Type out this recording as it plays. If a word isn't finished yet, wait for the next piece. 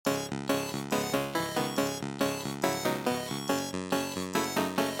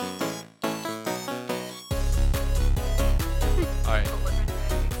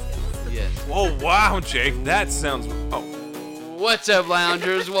Oh, wow, Jake. That sounds... Oh. What's up,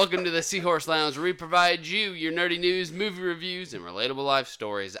 loungers? Welcome to the Seahorse Lounge, where we provide you your nerdy news, movie reviews, and relatable life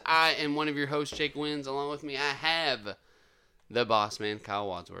stories. I am one of your hosts, Jake Wins. Along with me, I have the boss man, Kyle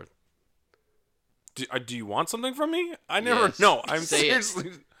Wadsworth. Do you want something from me? I never... Yes. No, I'm Say seriously...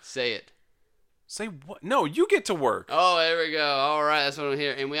 it. Say it. Say what? No, you get to work. Oh, there we go. All right, that's what I'm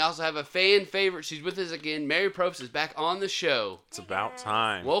here. And we also have a fan favorite. She's with us again. Mary Probst is back on the show. It's about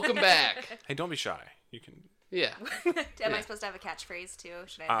time. Welcome back. Hey, don't be shy. You can... Yeah. Am I supposed to have a catchphrase too?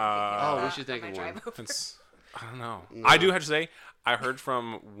 Should I? we should think of one. I don't know. No. I do have to say, I heard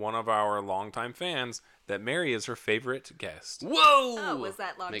from one of our longtime fans that Mary is her favorite guest. Whoa! Oh, was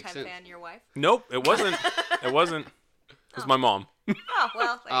that Makes longtime sense. fan your wife? Nope, it wasn't. It wasn't. It was my mom. Oh,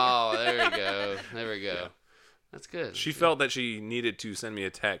 well, there you Oh, there we go. There we go. That's good. She felt that she needed to send me a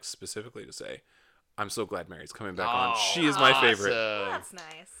text specifically to say, I'm so glad Mary's coming back on. She is my favorite. go. That's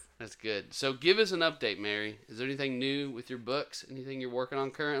nice. That's good. So give us an update, Mary. Is there anything new with your books? Anything you're working on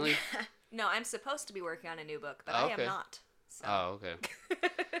currently? No, I'm supposed to be working on a new book, but Oh, I okay. am not. So. Oh, okay.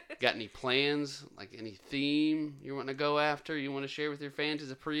 Got any plans? Like any theme you want to go after? You want to share with your fans as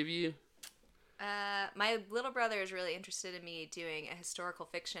a preview? My little brother is really interested in me doing a historical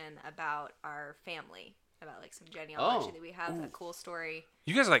fiction about our family, about like some genealogy Oh. that we have, a cool story.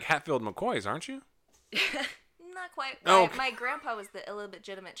 You guys are like Hatfield McCoys, aren't you? Not quite. Oh, My grandpa was the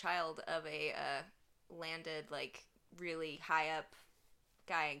illegitimate child of a landed, like, really high up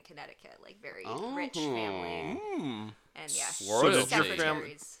guy in Connecticut, like very rich family. And yeah, So did your,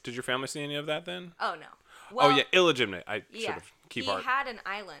 secretaries. did your family see any of that then? Oh no. Well, Oh, yeah, illegitimate. I should yeah. have keep He art. had an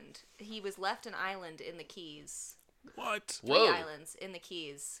island. He was left an island in the Keys. What? Three Whoa. islands in the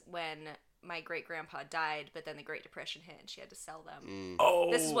Keys when my great grandpa died, but then the Great Depression hit and she had to sell them. Oh.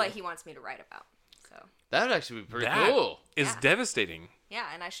 This is what he wants me to write about. So That would actually be pretty That cool. is Yeah. devastating. yeah,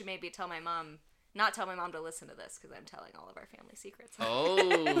 and I should maybe tell my mom. Not tell my mom to listen to this because I'm telling all of our family secrets.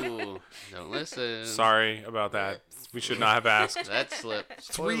 Oh, don't listen. Sorry about that. We should not have asked. That slipped.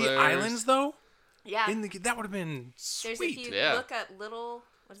 3 Spoilers. islands, though? Yeah. That would have been There's sweet. if you Yeah. look up Little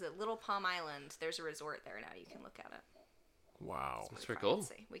Palm Island, there's a resort there now. You can look at it. Wow. That's pretty cool.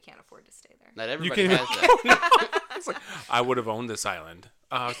 See, we can't afford to stay there. Not You everybody can has that. It's like, I would have owned this island.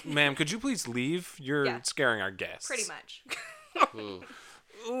 Ma'am, could you please leave? You're Yeah. scaring our guests. Pretty much. Ooh,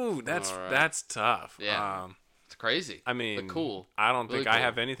 Ooh, that's All right. that's tough. Yeah. it's crazy. I mean, but cool. I don't Really think I cool.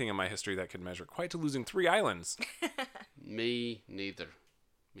 have anything in my history that could measure quite to losing 3 islands. Me neither.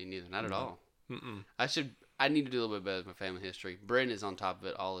 Not at all. I need to do a little bit better with my family history. Bryn is on top of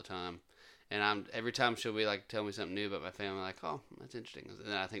it all the time. And every time she'll be like, tell me something new about my family, I'm like, oh, that's interesting.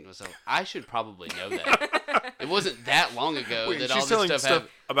 And then I think to myself, I should probably know that. It wasn't that long ago Wait, that she's all this telling stuff stuff happened.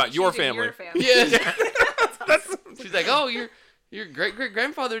 about your Choosing family. Your family. Yes. She's like, oh, your great great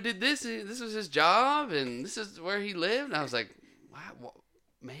grandfather did this. This was his job, and this is where he lived. And I was like, wow,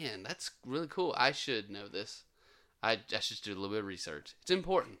 man, that's really cool. I should know this. I should do a little bit of research. It's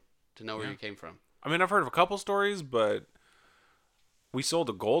important to know where you came from. I mean, I've heard of a couple stories, but we sold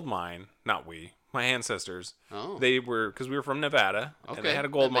a gold mine. Not we, my ancestors. Oh. They were, because we were from Nevada, and they Okay, had a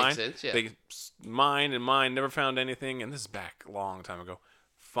gold that makes mine. sense, yeah. They mined and mined, never found anything, and this is back a long time ago.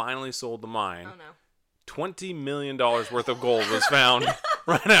 Finally sold the mine. Oh no. $20 million worth of gold was found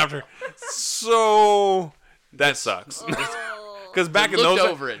right after. So that sucks. Oh. Because back in Looked those,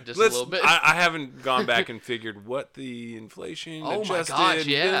 over it just a little bit. I haven't gone back and figured what the inflation. Oh my adjusted gosh,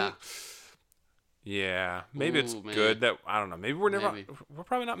 yeah. Yeah, maybe it's Ooh, man. good that I don't know. Maybe we're never. Maybe. We're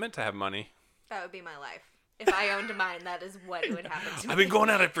probably not meant to have money. That would be my life. If I owned a mine, that is what would happen to me. I've been going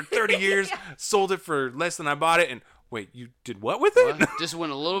at it for 30 years. Sold it for less than I bought it, and wait, you did what with it? What? Just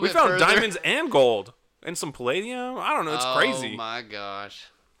went a little We bit found further. diamonds and gold and some palladium. I don't know. It's crazy. Oh my gosh.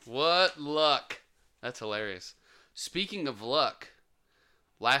 What luck. That's hilarious. Speaking of luck,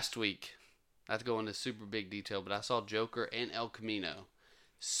 last week, not to go into super big detail, but I saw Joker and El Camino.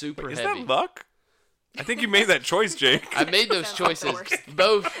 Super Is heavy. that luck? I think you made that choice, Jake. I made those Sounds like the choices. worst.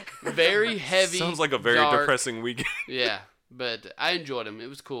 Both very heavy. Sounds like a very dark. depressing weekend. Yeah, but I enjoyed them. It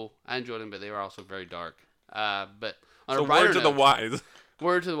was cool. I enjoyed them, but they were also very dark. But on So a brighter word to the note- wise.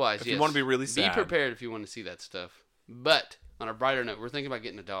 Word to the wise. If yes. you want to be really sad. Be prepared if you want to see that stuff. But on a brighter note, we're thinking about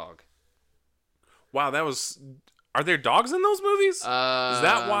getting a dog. Wow, that was. Are there dogs in those movies? Is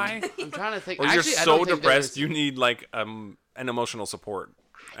that why? I'm trying to think. Or Actually, you're I so don't think there depressed is- you need like an emotional support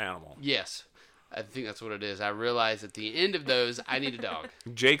animal. Yes, I think that's what it is. I realized at the end of those, I need a dog.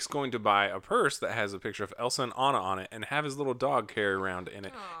 Jake's going to buy a purse that has a picture of Elsa and Anna on it and have his little dog carry around in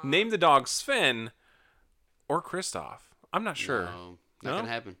it. Name the dog Sven or Kristoff. I'm not sure. No, not gonna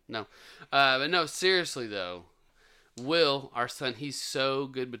happen. No, but no, seriously though, Will, our son, he's so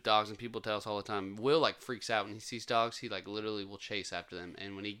good with dogs, and people tell us all the time. Will like freaks out when he sees dogs. He like literally will chase after them,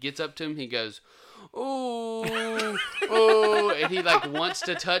 and when he gets up to them, he goes, "Oh, oh," and he like wants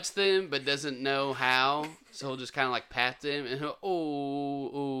to touch them but doesn't know how, so he'll just kind of like pat them and he'll,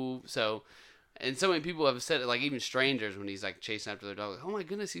 "Oh, oh." So, and so many people have said it, like even strangers, when he's like chasing after their dog, like, "Oh my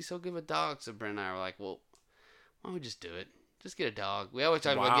goodness, he's so good with dogs." So Brent and I were like, "Well, why don't we just do it? Just get a dog." We always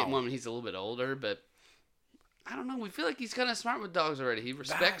talk about getting one when he's a little bit older, but I don't know. We feel like he's kind of smart with dogs already. He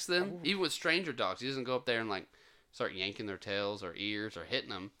respects them, even with stranger dogs. He doesn't go up there and like start yanking their tails or ears or hitting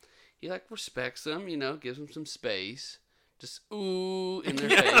them. He like respects them, gives them some space, just ooh in their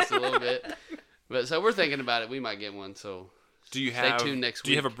face a little bit. But so we're thinking about it. We might get one. So stay tuned next week.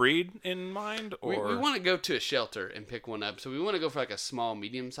 Do you have a breed in mind, or we want to go to a shelter and pick one up? So we want to go for like a small,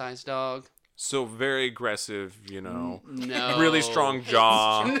 medium-sized dog. So very aggressive, No. really strong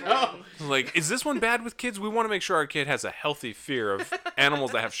jaw. No. Like, is this one bad with kids? We want to make sure our kid has a healthy fear of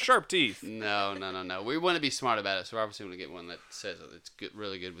animals that have sharp teeth. No. We want to be smart about it, so we're obviously going to get one that says it's good,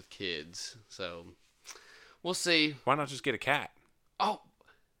 really good with kids. So we'll see. Why not just get a cat? Oh,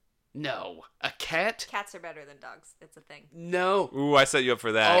 no. A cat? Cats are better than dogs. It's a thing. No. Ooh, I set you up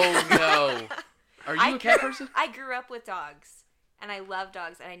for that. Oh, no. Are you a cat person? I grew up with dogs. And I love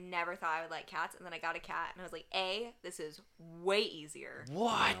dogs, and I never thought I would like cats. And then I got a cat, and I was like, A, this is way easier.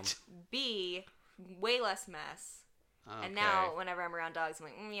 What? B, way less mess. Okay. And now, whenever I'm around dogs, I'm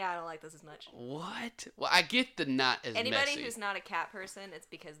like, yeah, I don't like this as much. What? Well, I get the not as Anybody messy. who's not a cat person, it's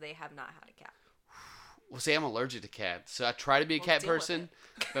because they have not had a cat. Well, see, I'm allergic to cats, so I try to be a cat deal with person,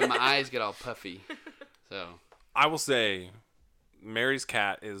 but my eyes get all puffy. So I will say, Mary's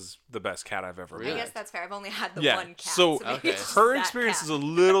cat is the best cat I've ever Really? had. I guess that's fair. I've only had the Yeah, one cat. so maybe Okay. it's just her that experience cat. is a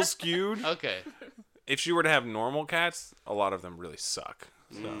little skewed. okay. If she were to have normal cats, a lot of them really suck.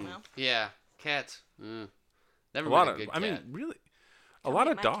 So. Well, Yeah, cats. Never A been lot a of, good I mean, cat. really, a come lot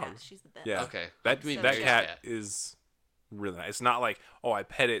meet of my dogs. cat. She's the best. Yeah. Okay. That So that cute. cat is really nice. It's not like, oh, I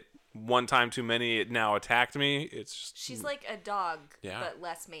pet it one time too many, it now attacked me. It's just, She's like a dog, Yeah. but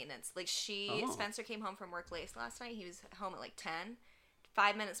less maintenance. Like Oh. Spencer came home from work late last night. He was home at like 10.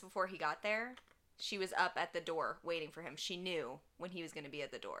 5 minutes before he got there, she was up at the door waiting for him. She knew when he was going to be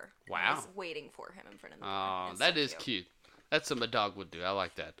at the door. And Wow. was waiting for him in front of the door. Oh, It's that so is cute. That's something a dog would do. I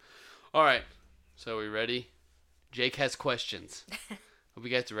like that. All right. So are we ready? Jake has questions. Hope you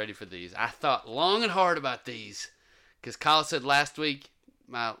guys are ready for these. I thought long and hard about these because Kyle said last week's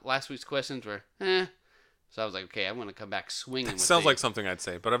questions were, So I was like, okay, I'm going to come back swinging with sounds these. like something I'd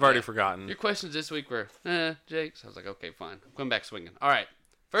say, but I've already Yeah. forgotten. Your questions this week were, Jake. So I was like, okay, fine. I'm coming back swinging. All right.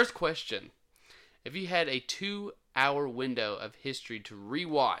 First question. If you had a 2-hour window of history to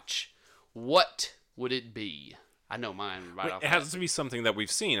rewatch, what would it be? I know mine right Wait, off. it has to be something that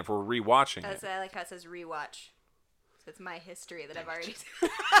we've seen if we're rewatching That's it. I like how it says rewatch. So it's my history that I've already.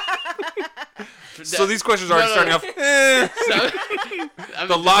 So these questions are starting off.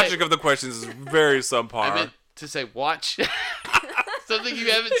 The logic of the questions is very subpar. I meant to say watch something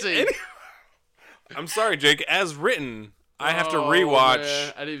you haven't seen. I'm sorry, Jake. As written, I have to Oh, rewatch.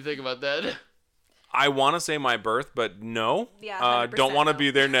 man. I didn't even think about that. I want to say my birth, but no. Yeah, don't 100% want to no.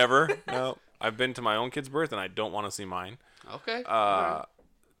 be there. Never. No. I've been to my own kid's birth, and I don't want to see mine. Okay.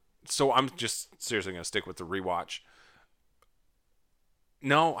 So I'm just seriously gonna stick with the rewatch.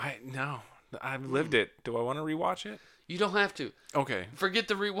 No. I've lived it. Do I want to rewatch it? You don't have to. Okay. Forget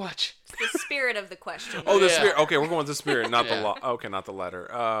the rewatch. The spirit of the question. Oh, the Yeah. spirit. Okay, we're going with the spirit, not the Yeah. law. Okay, not the letter.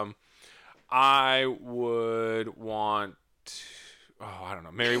 I would want. Oh, I don't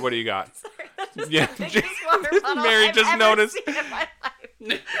know, Mary. What do you got? Yeah, Mary just noticed.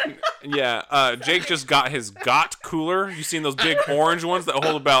 Yeah, Jake just got his Got cooler. You seen those big orange ones that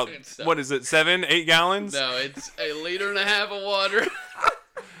hold about, what is it, 7-8 gallons? No, it's 1.5 liters of water.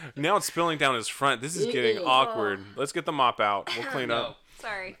 Now it's spilling down his front. This is getting awkward. Let's get the mop out. We'll clean No. up.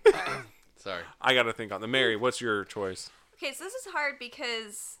 Sorry. Sorry. I got to think on the Mary. What's your choice? Okay, so this is hard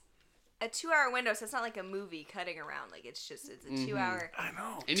because a 2-hour window, so it's not like a movie cutting around. Like it's a 2-hour. I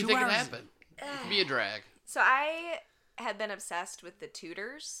know. Anything 2 could hours. happen. It could be a drag. So I had been obsessed with the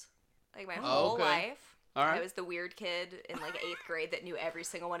Tudors, like my whole okay. life. All right. I was the weird kid in like 8th grade that knew every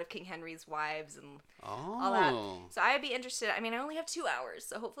single one of King Henry's wives and Oh. all that. So I would be interested. I mean, I only have 2 hours,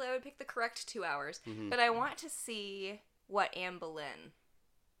 so hopefully I would pick the correct 2 hours. But I want to see what Anne Boleyn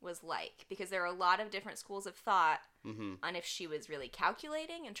was like because there are a lot of different schools of thought on if she was really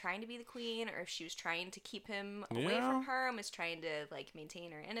calculating and trying to be the queen or if she was trying to keep him away from her and was trying to like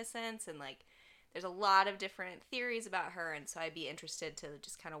maintain her innocence and like there's a lot of different theories about her and so I'd be interested to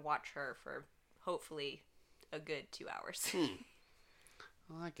just kind of watch her for hopefully a good 2 hours.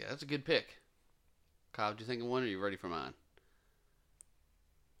 I like it. That's a good pick. Kyle, do you think of one, or are you ready for mine?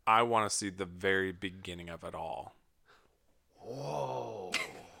 I want to see the very beginning of it all. Whoa,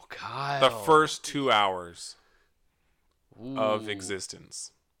 Kyle. The first 2 hours of Ooh.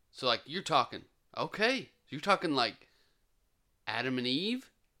 existence. So, like, you're talking, like Adam and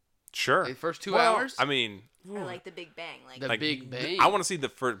Eve? Sure. The first 2 Well, hours? I mean, Or like the Big Bang. Like, The Big Bang. I want to see the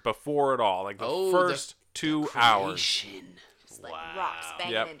before it all, like the first 2 hours. creation. just like rocks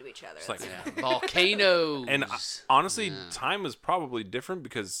banging Yep. into each other. It's like- That's- Yeah. Volcanoes. And honestly, Yeah. time is probably different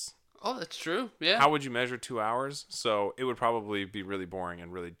because Oh, that's true. Yeah. how would you measure 2 hours? So it would probably be really boring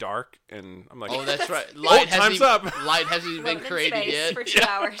and really dark. And I'm like, Oh, that's right. time's up. Light hasn't even been floating in created space yet. for 2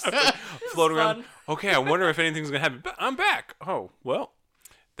 hours. float around. fun. Okay, I wonder if anything's gonna happen. But I'm back. Oh well,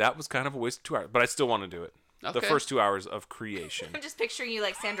 that was kind of a waste of 2 hours, but I still want to do it. The Okay. first 2 hours of creation. I'm just picturing you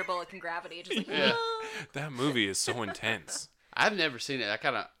like Sandra Bullock in Gravity, just like, Yeah. That movie is so intense. I've never seen it.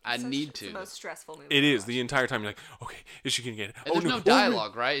 I need It's to. the most stressful movie. It to is watch. the entire time. You're like, okay, is she gonna get it? And there's no Oh,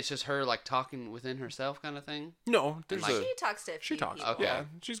 dialogue, right? It's just her like talking within herself, kind of thing. No, there's like- a. She talks to a She few talks. people. Okay. Yeah,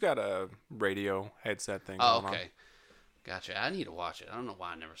 she's got a radio headset thing. Oh, going okay. Gotcha. I need to watch it. I don't know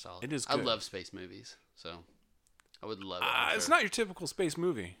why I never saw it. It is I good. love space movies, so I would love it. On. I'm It's sure. not your typical space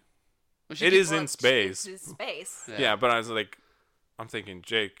movie. Well, she It keep- is in It's space. space. Yeah. But I was like, I'm thinking,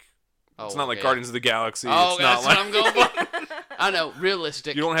 Jake. It's not like okay. Guardians of the Galaxy. Oh, it's that's not what like I'm going for. I know,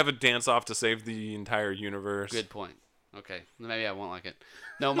 realistic. you don't have a dance off to save the entire universe. Good point. Okay, maybe I won't like it.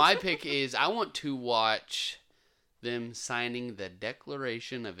 No, my pick is I want to watch them signing the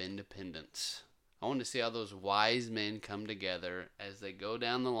Declaration of Independence. I want to see how those wise men come together as they go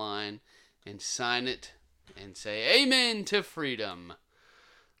down the line and sign it and say amen to freedom.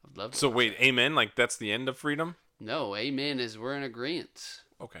 I'd love to So watch wait, that. amen? Like that's the end of freedom? No, amen is we're in agreement.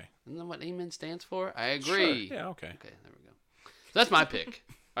 Okay. Isn't that what amen stands for? I agree. Sure. Yeah. Okay. Okay, there we go. So that's my pick.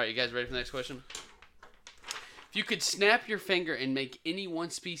 All right, you guys ready for the next question? If you could snap your finger and make any one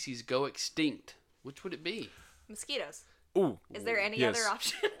species go extinct, which would it be? Mosquitoes. Ooh. Is there any yes. other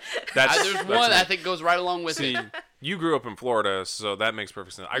option? That's There's that's one me. I think goes right along with See, it. you grew up in Florida, so that makes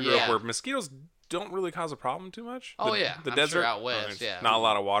perfect sense. I grew Yeah. up where mosquitoes don't really cause a problem too much. Oh, The- yeah. the I'm desert sure out west, there's yeah. not a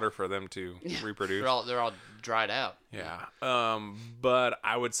lot of water for them to Yeah, reproduce. They're all dried out. Yeah. But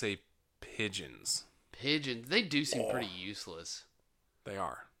I would say pigeons. Pigeons, they do seem Oh. pretty useless. They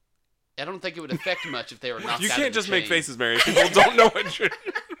are. I don't think it would affect much if they were knocked You out can't of the just make chain. faces, Mary. People don't know what you're.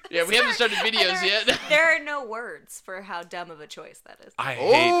 Yeah, we haven't started videos yet. There are no words for how dumb of a choice that is. I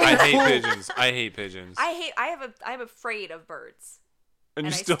Oh. hate pigeons. I hate pigeons. I'm afraid of birds. and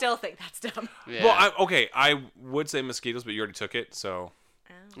And you I still. still think that's dumb. Yeah. Well, okay. I would say mosquitoes, but you already took it, so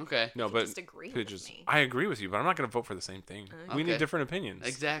Oh. okay. no. You But just agree with pigeons. me. I agree with you, but I'm not going to vote for the same thing. We need Okay. different opinions.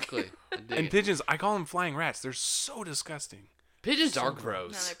 Exactly. I dig And it. pigeons, I call them flying rats. They're so disgusting. Pigeons are gross.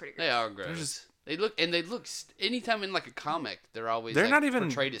 gross. No, they're pretty They gross. are gross. just- They look anytime in like a comic, they're always They're like, not even-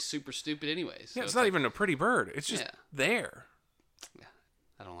 portrayed as super stupid anyways. Yeah, So it's not like, even a pretty bird. It's just Yeah. there.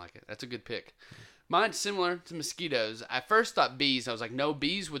 I don't like it. That's a good pick. Mine's similar to mosquitoes. I first thought bees. I was like, no,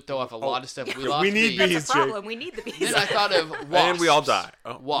 bees would throw off a lot of stuff. We Yeah, lost we need bees. bees. That's a problem. We need the bees. Then I thought of wasps. And we all die.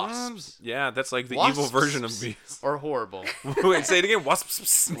 Oh, Wasps. Yeah, that's like the Wasps. evil version of bees. Or horrible. Wait, say it again.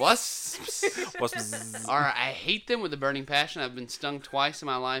 Wasps. Wasps. Wasps. All right, I hate them with a burning passion. I've been stung twice in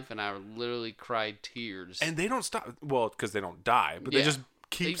my life, and I literally cried tears. And they don't stop. Well, because they don't die, but Yeah. they just they,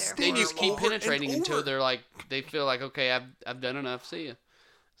 keep They're they just keep horrible. penetrating until they're like, they feel like, okay, I've done enough. See ya.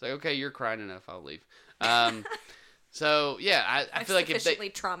 It's like, okay, you're crying enough. I'll leave. So yeah, I I've feel like if they sufficiently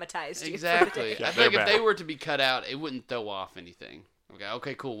traumatized you. exactly, Yeah, I feel like they're if they bad. were to be cut out, it wouldn't throw off anything.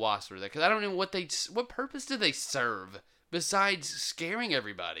 Okay, cool, wasps were there because I don't know what purpose do they serve besides scaring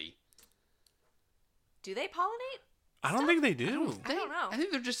everybody. Do they pollinate? I don't think they do. I don't know. I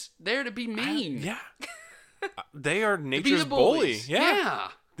think they're just there to be mean. Yeah. They are To be nature's the bully. bullies. Yeah.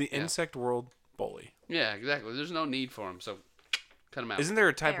 The Yeah. insect world bully. Yeah, exactly. There's no need for them, so cut them out. Isn't there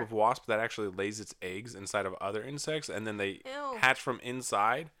a type Fair. of wasp that actually lays its eggs inside of other insects and then they Ew. hatch from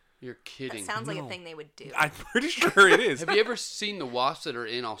inside? You're That kidding. sounds like No. a thing they would do. I'm pretty sure it is. Have you ever seen the wasps that are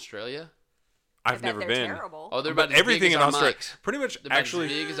in Australia? I I've bet never they're been. terrible. Oh, they're But about as everything big as in our Australia, mics. pretty much They're about actually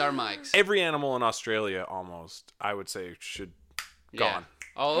as big as our mics. every animal in Australia almost, I would say, should gone.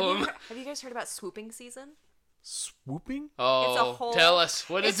 All of them. Have you guys heard about swooping season? Swooping? Oh, whole- tell us.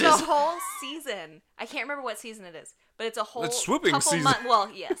 What is It's this? a whole season. I can't remember what season it is, but it's a whole It's swooping couple season. Well,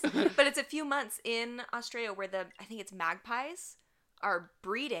 yes, but it's a few months in Australia where I think it's magpies are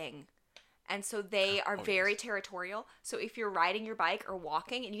breeding, and so they are very territorial. So if you're riding your bike or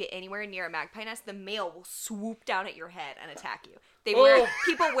walking and you get anywhere near a magpie nest, the male will swoop down at your head and attack you. People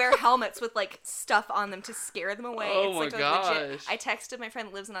wear helmets with like stuff on them to scare them away. Oh it's my like gosh. legit. I texted my friend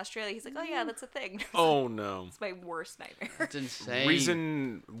that lives in Australia. He's like, "Oh yeah, that's a thing." Oh no. It's my worst nightmare. It's insane.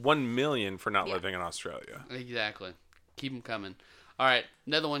 Reason 1 million for not living in Australia. Exactly. Keep them coming. All right,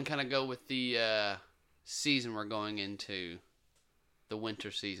 another one kind of go with the season we're going into. The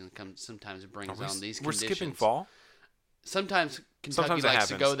winter season sometimes brings on these conditions. We're skipping fall? Sometimes Kentucky Sometimes likes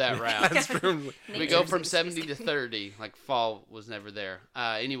to go that route. That's true. We go from 70 to 30. Like fall was never there.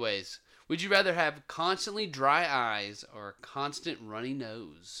 Anyways, would you rather have constantly dry eyes or a constant runny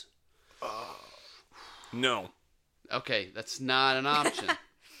nose? No. Okay, that's not an option.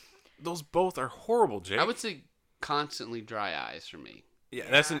 Those both are horrible, Jake. I would say constantly dry eyes for me. Yeah,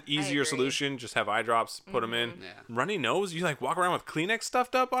 that's an I easier agree. solution. Just have eye drops, put them in. Yeah. Runny nose? You like walk around with Kleenex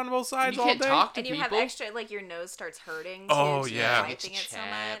stuffed up on both sides You all can't day? talk to And you people. have extra, like your nose starts hurting. Too, Oh, so you're yeah. wiping it so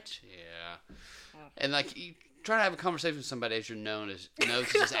much. Yeah. And like you try to have a conversation with somebody as your nose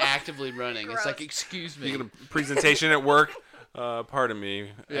is just actively running. It's like, Gross. excuse me. You get a presentation at work. Pardon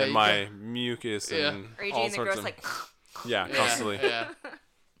me, Yeah, and you my mucus Yeah. and Are you all doing the sorts gross of like? yeah, constantly. Yeah.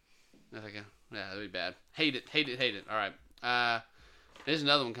 Yeah, that'd be bad. Hate it. All right. There's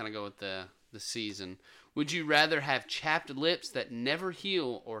another one kind of go with the season. Would you rather have chapped lips that never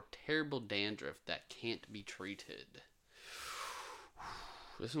heal or terrible dandruff that can't be treated?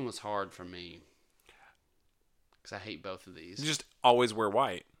 This one was hard for me because I hate both of these. You just always wear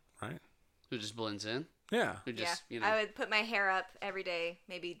white, right? It just blends in. Yeah. It just, Yeah, I would put my hair up every day.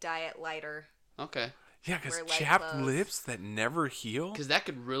 Maybe dye it lighter. Okay. Yeah, because Wear light chapped clothes. lips that never heal. Because that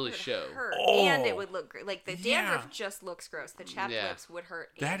could really It would show. hurt, Oh, and it would look great. Like the dandruff yeah. just looks gross. The chapped Yeah. lips would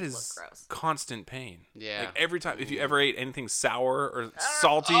hurt. That and is look gross. constant pain. Yeah. Like every time, if you ever ate anything sour or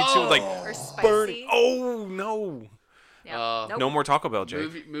salty too, like Or spicy. burning. Oh no! Yeah. Nope. No more Taco Bell,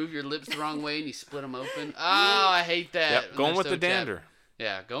 Jake. Move your lips the wrong way and you split them open. Oh, I hate that. Yep, when going they're with so the chapped. dander.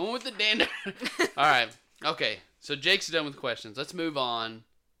 Yeah, going with the dander. All right. Okay. So Jake's done with questions. Let's move on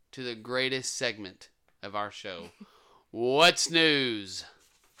to the greatest segment of our show. What's news?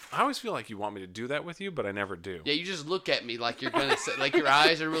 I always feel like you want me to do that with you, but I never do. Yeah, you just look at me like you're gonna say, like your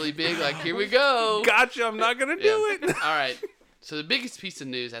eyes are really big. Like here we go. Gotcha. I'm not gonna do it. All right. So the biggest piece of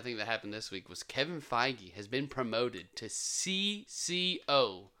news I think that happened this week was Kevin Feige has been promoted to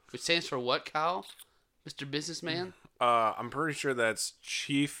CCO, which stands for what, Kyle? Mr. Businessman? I'm pretty sure that's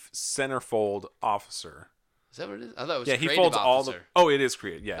Chief Centerfold Officer. Is that what it is? I thought it was Yeah, he creative folds all the. officer. Oh, it is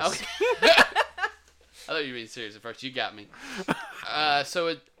creative. Yes. Okay. I thought you were being serious at first. You got me.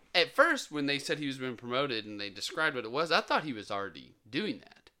 At first, when they said he was being promoted and they described what it was, I thought he was already doing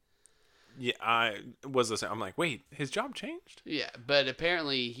that. Yeah, I was the same. I'm like, wait, his job changed? Yeah, but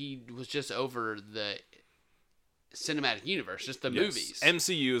apparently he was just over the cinematic universe, just the Yes. movies.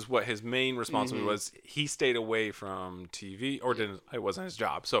 MCU is what his main responsibility was. He stayed away from TV, or didn't. It wasn't his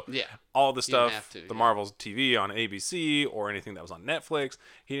job. So Yeah. all the He didn't stuff, have to, the yeah. Marvel's TV on ABC or anything that was on Netflix,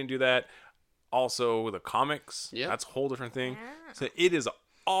 he didn't do that. Also, the comics, Yep. that's a whole different thing. Yeah. So it is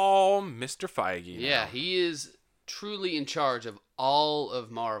all Mr. Feige. Yeah, now. he is truly in charge of all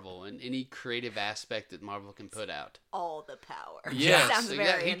of Marvel and any creative aspect that Marvel can put out. All the power. Yes, Sounds very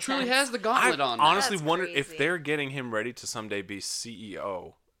exactly. He intense. truly has the I gauntlet on. now. honestly That's wonder if crazy. they're getting him ready to someday be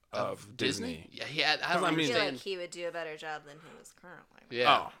CEO of Disney. Yeah, I don't I mean- I feel understand. like he would do a better job than he was currently.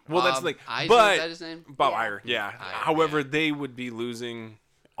 Yeah. Oh, well, that's Bob like, Iger, but is that his name? Bob Yeah. Iger, yeah. Iger, However, yeah. they would be losing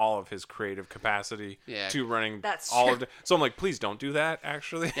all of his creative capacity Yeah. to running That's all true. of the. So I'm like, please don't do that.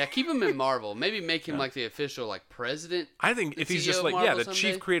 Actually, Yeah, keep him in Marvel. Maybe make him like the official like president. I think if he's CEO just of like Marvel the someday?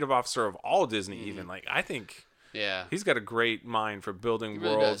 chief creative officer of all Disney, even like I think Yeah. he's got a great mind for building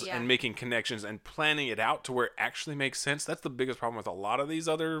really worlds does. Yeah. and making connections and planning it out to where it actually makes sense. That's the biggest problem with a lot of these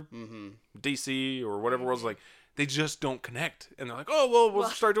other DC or whatever worlds. Like they just don't connect, and they're like, oh well, Well,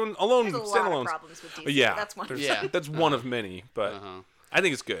 start doing alone There's a lot of standalones. problems with DC. But yeah, but that's one. there's- Yeah. that's one of many, but Uh-huh. I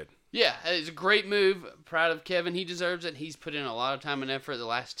think it's good. Yeah, it's a great move. Proud of Kevin. He deserves it. He's put in a lot of time and effort the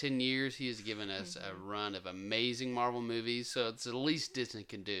last 10 years. He has given us a run of amazing Marvel movies. So it's the least Disney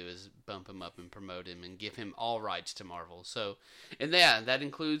can do is bump him up and promote him and give him all rights to Marvel. So, and yeah, that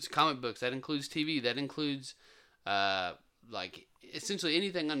includes comic books. That includes TV. That includes, like, essentially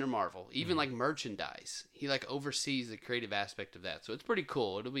anything under Marvel. Even like merchandise. He like oversees the creative aspect of that. So it's pretty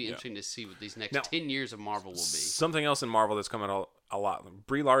cool. It'll be interesting to see what these next Now, 10 years of Marvel will be. Something else in Marvel that's coming a lot.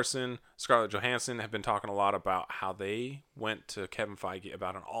 Brie Larson, Scarlett Johansson have been talking a lot about how they went to Kevin Feige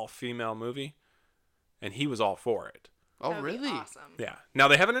about an all-female movie, and he was all for it. Oh, That would be really? awesome. Yeah. Now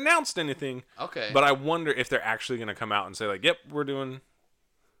they haven't announced anything, Okay. but I wonder if they're actually going to come out and say like, "Yep, we're doing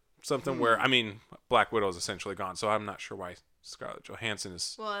something where I mean, Black Widow is essentially gone, so I'm not sure why Scarlett Johansson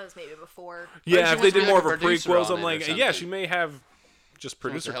is. Well, it was maybe before. Yeah, she if they wants to did be more like of a a producer prequel, on something it or like something. yeah, she may have just Wants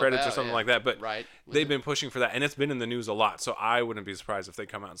producer to help credits or out, something yeah. like that. But Right. they've been pushing for that, and it's been in the news a lot. So I wouldn't be surprised if they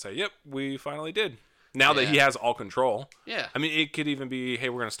come out and say, "Yep, we finally did." Now that he Yeah. has all control. Yeah. I mean, it could even be, "Hey,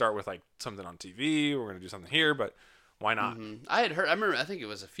 we're going to start with like something on TV. We're going to do something here," but why not? I had heard. I remember. I think it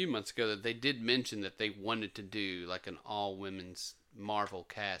was a few months ago that they did mention that they wanted to do like an all women's Marvel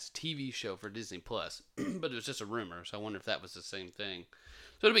cast TV show for Disney Plus, but it was just a rumor. So I wonder if that was the same thing.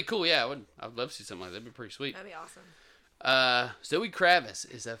 So it'd be cool. Yeah, I'd love to see something like that. It'd be pretty sweet. That'd be awesome. Zoe Kravitz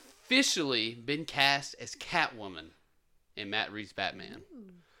is officially been cast as Catwoman in Matt Reeves' Batman.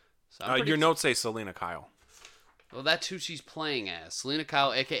 So I'm pretty Your notes say Selena Kyle. Well, that's who she's playing as. Selena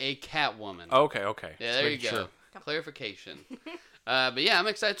Kyle, a.k.a. Catwoman. Okay. Yeah, Just there you making go. sure. Clarification. But yeah, I'm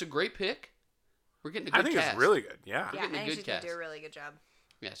excited. It's a great pick. We're getting a good I think cast. it's really good. Yeah. Yeah, I getting a think good she's gonna cast. do a really good job.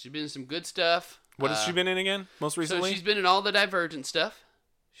 Yeah, she's been in some good stuff. What has she been in again? Most So recently? she's been in all the Divergent stuff.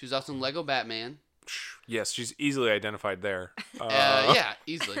 She was also in Lego Batman. Yes, she's easily identified there. Yeah,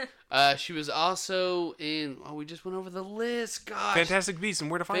 easily. She was also in. Oh, we just went over the list. Gosh. Fantastic Beasts and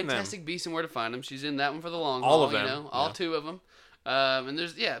Where to Find Fantastic Beasts and Where to Find Them. She's in that one for the long All haul. of them, You know, all yeah. 2 of them. And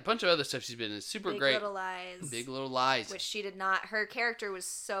there's a bunch of other stuff she's been in. Super Big great. Little Lies. Big Little Lies. Which she did not. Her character was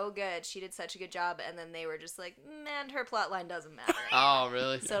so good. She did such a good job, and then they were just like, man, her plot line doesn't matter. Oh,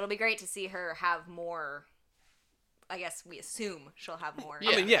 really? So it'll be great to see her have more. I guess we assume she'll have more.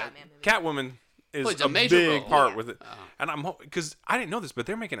 Yeah. I mean, yeah, Batman movies. Catwoman is Plays a a major big role. part Yeah. with it. Oh. And I'm because I didn't know this, but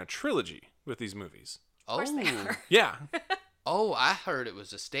they're making a trilogy with these movies. course they are. Yeah. Oh, I heard it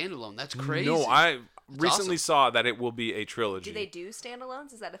was a standalone. That's crazy. No, I recently awesome. saw that it will be a trilogy. Do they do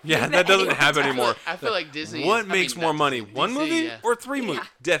standalones? Is that a thing? Yeah, that doesn't anyone happen does? anymore. I feel like Disney. What I makes mean, more not money, Disney, one DC, movie yeah. or 3 movies? Yeah.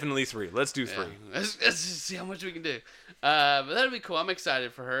 Definitely 3. Let's do Yeah. 3. Let's just see how much we can do. But that'll be cool. I'm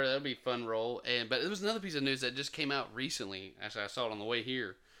excited for her. That'll be a fun role. But there was another piece of news that just came out recently. Actually, I saw it on the way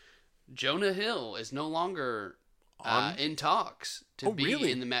here. Jonah Hill is no longer in talks to Oh, be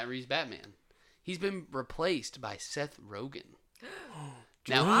really? in the Matt Reeves Batman. He's been replaced by Seth Rogen.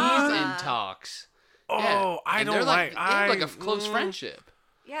 Now he's in talks. Oh, Yeah. I And don't they're like. They have like a I- close friendship.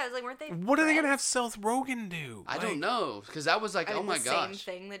 Yeah, it's like weren't they? What are they gonna have friends? Seth Rogen do? I Like- don't know because I was like, I oh mean, my the gosh,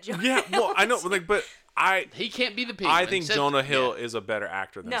 Same thing that Jonah. Yeah, well, I know, Hill like, but I he can't be the Penguin. think Seth- Jonah Hill yeah. is a better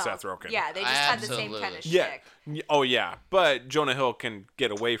actor than No. Seth Rogen. Yeah, they just had the same kind of Absolutely. Yeah. shtick. Oh yeah, but Jonah Hill can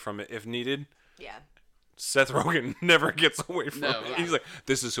get away from it if needed. Yeah. Seth Rogen never gets away from No. it. He's like,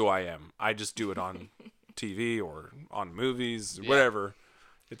 this is who I am. I just do it on TV or on movies, Yeah. whatever.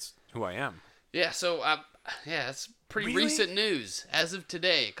 It's who I am. Yeah, so it's pretty Really? recent news as of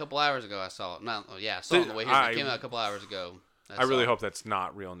today. A couple hours ago, I saw it. I saw it on the way here. It came out a couple hours ago. I really hope that's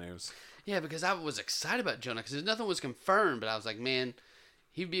not real news. Yeah, because I was excited about Jonah because nothing was confirmed, but I was like, man,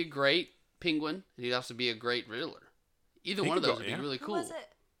 he'd be a great Penguin, and he'd also be a great Riddler. Either He one of could those go- would yeah. be really Who cool. was it?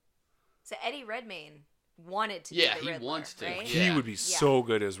 So Eddie Redmayne wanted to. Yeah, be the he Riddler, wants to. Right? Yeah. He would be so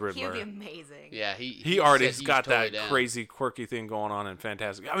good as He would Riddler. be amazing. Yeah, He already's said got was totally that down. crazy, quirky thing going on in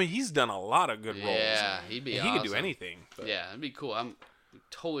Fantastic. I mean, he's done a lot of good roles. Yeah, he'd be He awesome. could do anything. But. Yeah, it'd be cool. I'm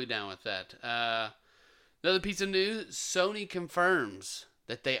totally down with that. Another piece of news: Sony confirms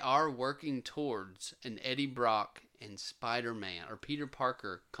that they are working towards an Eddie Brock and Spider-Man or Peter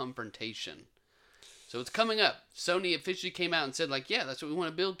Parker confrontation. So it's coming up. Sony officially came out and said, like, yeah, that's what we want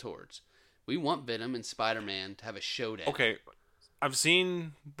to build towards. We want Venom and Spider-Man to have a showdown. Okay, I've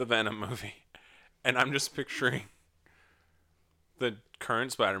seen the Venom movie, and I'm just picturing the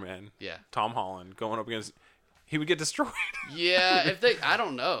current Spider-Man, Yeah. Tom Holland, going up against. He would get destroyed. Yeah, I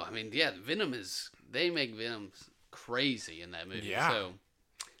don't know. I mean, yeah, they make Venom crazy in that movie. Yeah. So,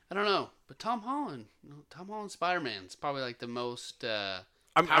 I don't know. But Tom Holland Spider-Man is probably like the most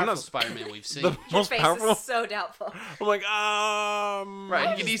I'm powerful not Spider-Man we've seen. the Your most face powerful. is so doubtful. I'm like, Right,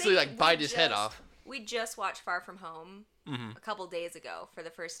 I he could was easily like thinking bite we his head just- off. We just watched Far From Home Mm-hmm. a couple days ago for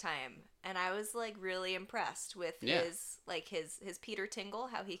the first time, and I was like really impressed with Yeah. his Peter Tingle,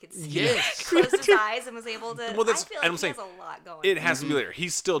 how he could see, Yes. closed his eyes and was able to. Well, that's- I feel and like I'm he saying, has a lot going. It has to Mm-hmm. be there.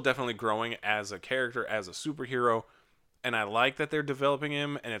 He's still definitely growing as a character, as a superhero, and I like that they're developing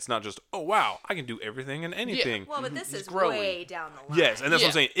him. And it's not just, oh wow, I can do everything and anything. Well, but this He's is growing. way down the line. Yes, and that's what I'm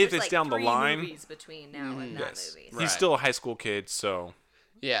Yeah. saying. If There's it's like down the 3 line, movies between now and that yes, movie. Right. he's still a high school kid, so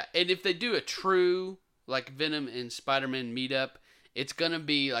Yeah, and if they do a true like Venom and Spider-Man meet up, it's gonna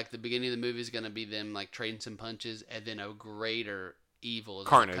be like the beginning of the movie is gonna be them like trading some punches, and then a greater evil is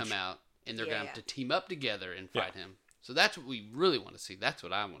Carnage. gonna come out, and they're Yeah, gonna yeah. have to team up together and Yeah. fight him. So that's what we really want to see. That's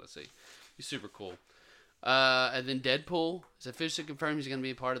what I want to see. Be super cool. And then Deadpool is officially confirmed he's gonna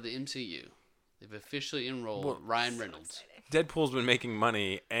be a part of the MCU. They've officially enrolled Ryan Reynolds. Deadpool's been making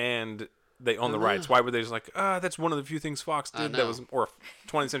money and they own the rights. Why would they just like, that's one of the few things Fox did that was, or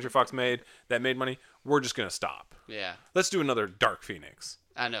 20th Century Fox made that made money. We're just going to stop. Yeah. Let's do another Dark Phoenix.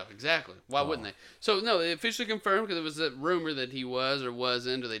 I know, exactly. Why wouldn't they? So, no, they officially confirmed because it was a rumor that he was or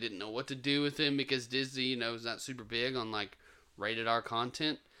wasn't, or they didn't know what to do with him because Disney, is not super big on, like, rated R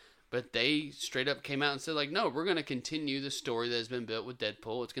content. But they straight up came out and said, like, no, we're going to continue the story that has been built with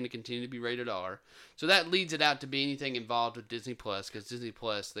Deadpool. It's going to continue to be rated R. So that leads it out to be anything involved with Disney Plus, because Disney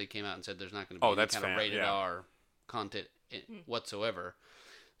Plus, they came out and said there's not going to be any kind of rated R content whatsoever.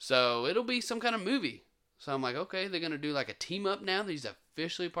 So it'll be some kind of movie. So I'm like, okay, they're going to do like a team up now that he's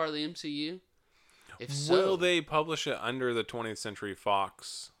officially part of the MCU. If so, will they publish it under the 20th Century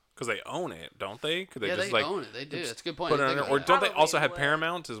Fox? Because they own it, don't they? Could they yeah, just they like own it. They do. That's a good point. put it under, or don't they also have would.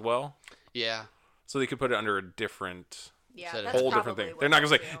 Paramount as well? Yeah. So they could put it under a different, Yeah, Set it that's whole different probably thing. what They're not they'll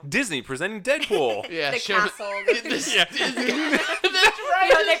gonna say do. Disney presenting Deadpool. Yeah, The show castle. Yeah. That's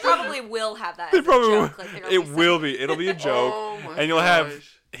right. They probably will have that. They as probably a will. joke. Like, they're It gonna will be. It'll be a joke, Oh my and you'll have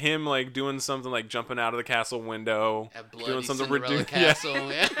gosh. him like doing something like jumping out of the castle window, A bloody doing something Cinderella ridiculous.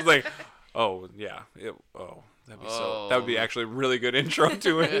 castle. Yeah. It's like, oh yeah, that'd be so. That would be actually a really good intro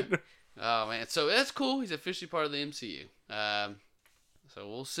to it. Oh man, so that's cool. He's officially part of the MCU. So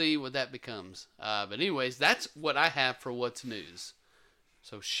we'll see what that becomes. But anyways, that's what I have for what's news.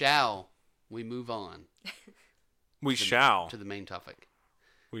 So shall we move on We shall. to the main topic?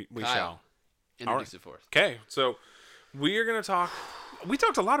 We Kyle, shall. Introduce it for us. Okay, so we are gonna talk. We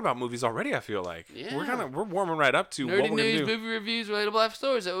talked a lot about movies already. I feel like Yeah. we're warming right up to Nerdy what we're news, gonna do. movie reviews, relatable life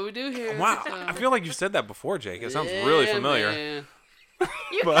stories. That's what we do here. Wow, So- I feel like you said that before, Jake. It sounds really Yeah, familiar. man.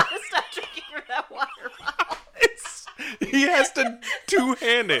 You But- gotta stop drinking from that water bottle. He has to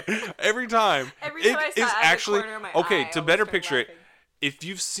two-hand it every time. Every time I saw it out of the actually corner of my okay. eye, I To almost better started picture laughing. it, if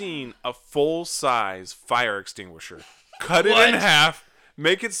you've seen a full-size fire extinguisher, cut it What? in half,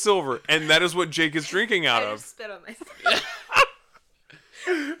 make it silver, and that is what Jake is drinking out I of. just spit on myself.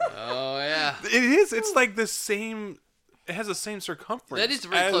 Oh yeah. It is. It's like the same. It has the same circumference. That is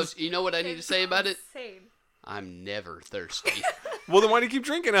very as- close. You know what I need to say about it? Insane. I'm never thirsty Well, then why do you keep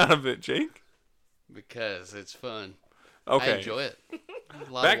drinking out of it, Jake? because it's fun. Okay. I enjoy it.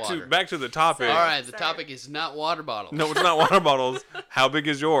 A lot of water. back to the topic. All right, the Sorry. topic is not water bottles. No, it's not water bottles. How big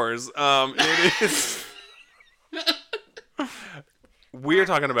is yours? It is. We are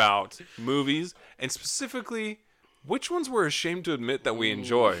talking about movies, and specifically, which ones we're ashamed to admit that we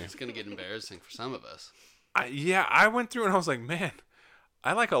enjoy. It's gonna get embarrassing for some of us. I went through and I was like, man,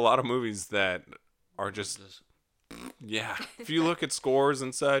 I like a lot of movies that are just, yeah. If you look at scores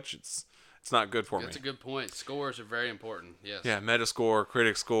and such, it's not good for me. That's a good point. Scores are very important. Yes. Yeah, Metascore,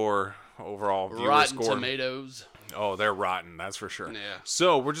 critic score, overall viewer Rotten score. Tomatoes. Oh, they're rotten, that's for sure. Yeah.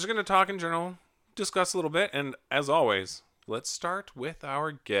 So we're just going to talk in general, discuss a little bit, and as always, let's start with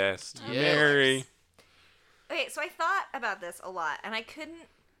our guest, Yes. Mary. Okay, so I thought about this a lot, and I couldn't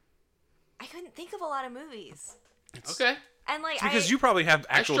think of a lot of movies. Okay. And like, It's because I, you probably have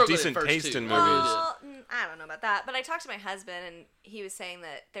actual struggled at decent first, taste too. in Well, movies. well, I don't know about that, but I talked to my husband, and he was saying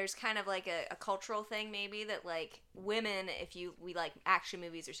that there's kind of like a cultural thing, maybe, that like women, if we like action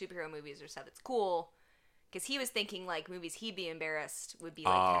movies or superhero movies or stuff, it's cool. Because he was thinking like movies he'd be embarrassed would be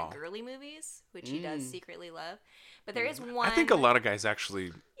like kind of girly movies, which he does secretly love. But there is one. I think a lot of guys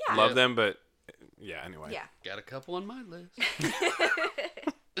actually Yeah. love them, but yeah, anyway. Yeah. Got a couple on my list.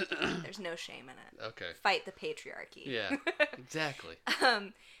 There's no shame in it. Okay. Fight the patriarchy. Yeah. Exactly.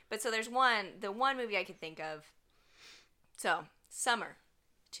 But so there's the one movie I could think of. So, summer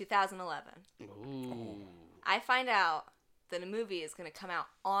 2011. Ooh. I find out that a movie is going to come out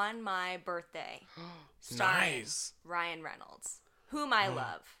on my birthday. Starring Nice. Ryan Reynolds, whom I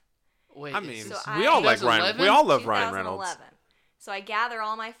love. Wait. I is mean, this- So we all like Ryan. 2011? We all love Ryan Reynolds. 2011. So I gather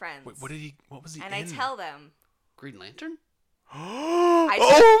all my friends. Wait, what was he and in? I tell them Green Lantern? I took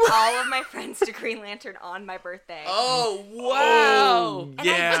Oh my- all of my friends to Green Lantern on my birthday. Oh, wow. And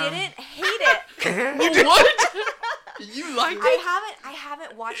yeah. I didn't hate it. What? You liked it? I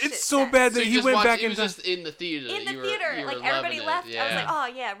haven't watched it. It's so since. bad So that you he just went watched- back it in was time. just in the theater. In the You were- theater, you were like everybody loving it. left. Yeah. I was like, "Oh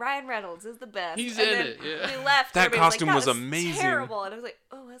yeah, Ryan Reynolds is the best." He's and in then it, yeah. We left. That everybody costume like, was "That amazing." Terrible, and I was like,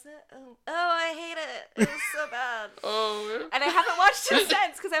 "Oh, was it? Oh, I hate it. It was so bad." Oh, yeah. And I haven't watched it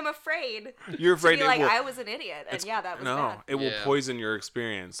since because I'm afraid. You're afraid to be like, it will. I was an idiot, and yeah, that was bad. It will Yeah. poison your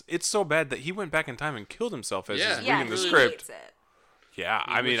experience. It's so bad that he went back in time and killed himself as Yeah. he's Yeah, reading the he script. hates it. Yeah,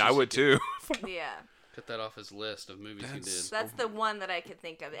 He I mean, wishes I he would too. Yeah. Cut that off his list of movies he That's- did. That's the one that I could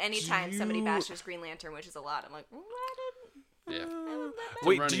think of. Anytime somebody you- bashes Green Lantern, which is a lot, I'm like, Yeah.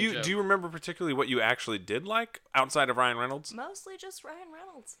 Wait, running do joke. you remember particularly what you actually did like outside of Ryan Reynolds? Mostly just Ryan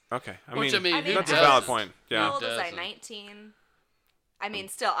Reynolds. Okay, Which, I mean, that's a I valid was- point. How Yeah. old was I? Doesn't. 19. I mean,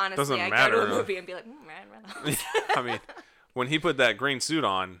 still, honestly, Doesn't I go matter. to a movie and be like, Ryan Reynolds. I mean, when he put that green suit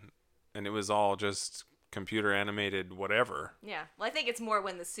on, and it was all just computer animated, whatever. Yeah. Well, I think it's more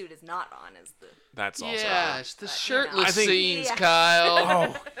when the suit is not on is the. That's also. Yeah, it's the you know. shirtless I think- scenes, Yeah. Kyle.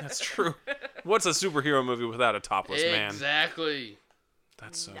 Oh, that's true. What's a superhero movie without a topless man? Exactly.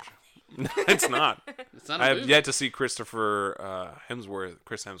 That's so Nothing. true. It's not. It's not a I have movie. yet to see Chris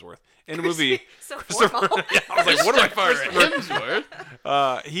Hemsworth, in a movie. So Christopher- formal. Yeah, I was like, what am I? Christopher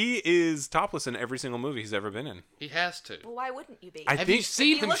Hemsworth. He is topless in every single movie he's ever been in. He has to. Well, why wouldn't you be? I Have think- you seen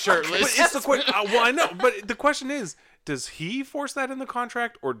You him look like shirtless? But it's the question. Well, I know, but the question is, does he force that in the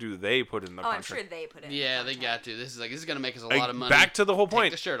contract, or do they put it in the Oh, I'm contract? sure they put it. in Yeah, the they contract. got to. This is gonna make us a Like, lot of money. back to the whole Take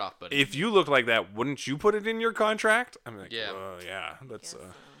point. the shirt off, buddy. If you look like that, wouldn't you put it in your contract? I'm like, Yeah. yeah, that's. Guess so.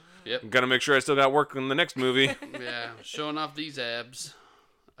 Yep. I'm gonna make sure I still got work in the next movie. Yeah, showing off these abs.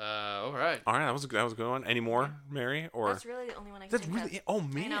 All right. All right, that was a good one. Any more, Mary? Or That's really the only one I can that's think really? of. Oh I know.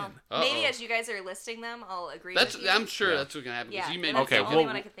 man. Maybe Uh-oh. as you guys are listing them, I'll agree That's. with you. I'm sure Yeah. that's what's gonna happen. 'Cause Yeah, you but made that's me Okay, the feel only well,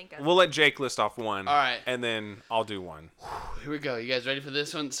 one I can think of. we'll let Jake list off one. All right. and then I'll do one. Here we go. You guys ready for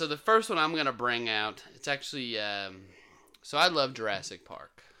this one? So the first one I'm gonna bring out. It's actually. So I love Jurassic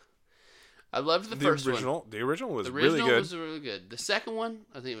Park. I loved the first one. The original was The original really good. was really good. The second one,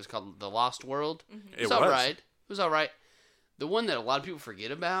 I think it was called The Lost World. It was was. alright. It was alright. The one that a lot of people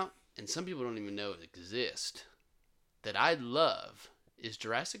forget about, and some people don't even know it exists, that I love, is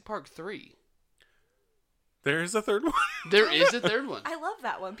Jurassic Park 3. There is a third one. There is a third one. I love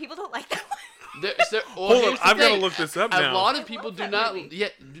that one. People don't like that one. Well, Hold on, here's the I've gotta thing. look this up A now. lot of I people love do that not. movie. Yeah,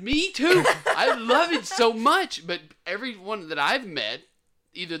 me too. I love it so much, but everyone that I've met,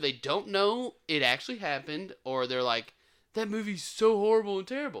 either they don't know it actually happened, or they're like, "That movie's so horrible and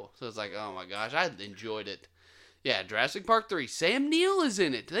terrible." So it's like, oh my gosh, I enjoyed it. Yeah, Jurassic Park 3. Sam Neill is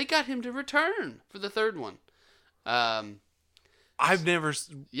in it. They got him to return for the third one. I've never.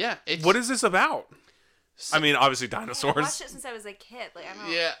 Yeah, it's What is this about? I mean, obviously I dinosaurs. watched it since I was a kid. Like I don't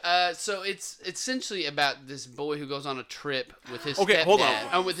know. Yeah, so it's essentially about this boy who goes on a trip with his Okay, stepdad, hold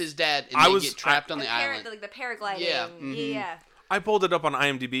on. with his dad, and I they was- get trapped on The the island. like the paragliding. Yeah, Yeah. I pulled it up on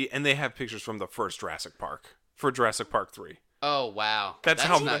IMDb, and they have pictures from the first Jurassic Park for Jurassic Park 3. Oh wow, That's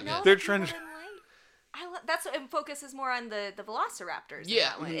how not bad- good. they're trying to- That's what it focuses more on the velociraptors. in Yeah,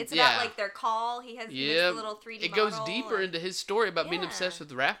 that one. It's yeah. about like their call. He has Yeah, the little 3D. it goes model deeper and- into his story about being Yeah. obsessed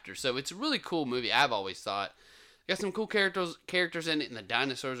with raptors. So it's a really cool movie. I've always thought. Got some cool characters in it, and the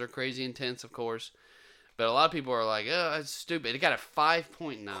dinosaurs are crazy intense, of course. But a lot of people are like, "Oh, it's stupid." It got a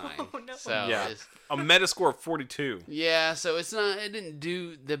 5.9. Oh, no. So Yeah, it's, a Metascore of 42. yeah, so it's not. It didn't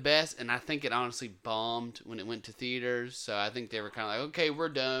do the best, and I think it honestly bombed when it went to theaters. So I think they were kind of like, "Okay, we're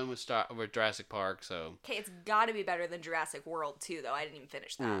done with Jurassic Park." So Okay, it's got to be better than Jurassic World too, though. I didn't even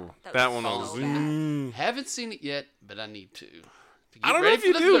finish that. Ooh, That, that was one so was. bad. haven't seen it yet, but I need to. Get I don't know ready if for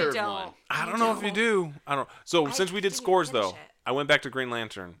you the do. third Don't. one. I You don't know if you do. I don't. So I since we did didn't even scores finish though, it. I went back to Green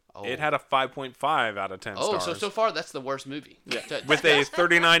Lantern. Oh. It had a 5.5 out of 10 Oh, stars. so far that's the worst movie. Yeah. with a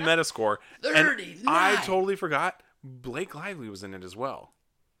 39 Metascore. And 39. I totally forgot Blake Lively was in it as well.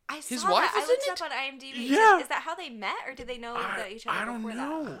 I saw His wife that. was I looked in up on IMDb. Yeah. Is that how they met, or did they know that each other I don't before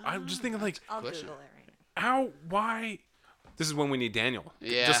know. that? I'm just thinking like, I'll Question. Google it right now. how, why? This is when we need Daniel.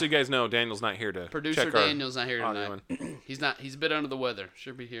 Yeah. Just so you guys know, Daniel's not here to Producer check our Daniel's not here audio tonight. He's not. He's a bit under the weather.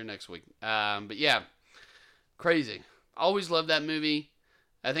 Should be here next week. But yeah, crazy. Always loved that movie.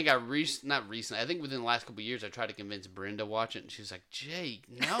 I think not recently. I think within the last couple of years, I tried to convince Brenda to watch it, and she was like, "Jake,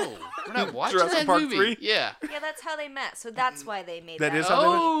 no, we're not watching Jurassic that Park movie." 3? Yeah. Yeah, that's how they met. So that's why they made That that. is how they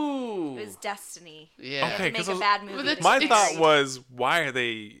met? Oh. It was destiny. Yeah. They Okay, had to 'cause make I a was- bad movie. Well, to that's- My get thought married. was, why are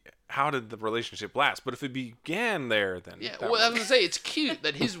they? How did the relationship last? But if it began there, then Yeah. that Well, I was was- gonna say it's cute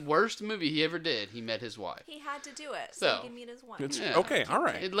that his worst movie he ever did, he met his wife. He had to do it so, So, he could meet his wife. It's- Yeah. okay, all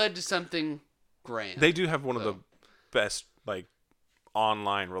right. It led to something grand. They do have one of So. the best like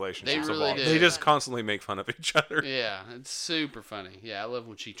online relationships They really of all. do. They just constantly make fun of each other. Yeah, it's super funny. Yeah, I love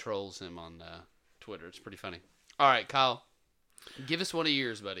when she trolls him on Twitter. It's pretty funny. All right, Kyle, give us one of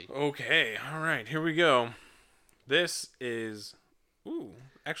yours, buddy. Okay, all right, here we go. This is,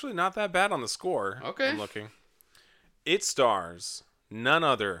 actually not that bad on the score. Okay. I'm looking. It stars none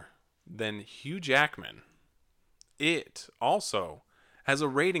other than Hugh Jackman. It also has a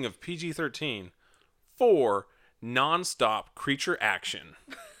rating of PG-13 for non-stop creature action.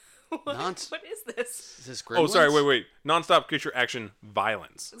 Nonce. What is this? Is this Oh, sorry, Gremlins? wait. Non-stop creature action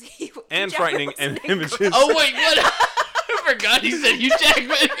violence. Hugh And Jackman frightening was and in images. Oh wait, what? I forgot he said Hugh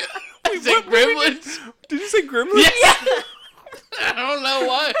Jackman. He said What movie Gremlins. Did you say Gremlins? Yeah. I don't know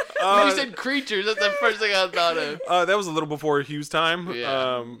why. When you said creatures, that's the first thing I thought of. That was a little before Hugh's time.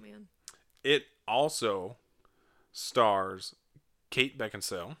 Yeah. Man. It also stars Kate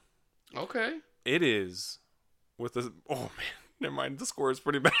Beckinsale. Okay. It is with the man, never mind. The score is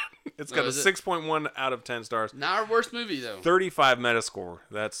pretty bad. It's got a is it? 6.1 out of 10 stars. Not our worst movie though. 35 Metascore.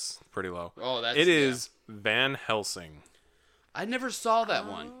 That's pretty low. Oh, that's It is Van Helsing. I never saw that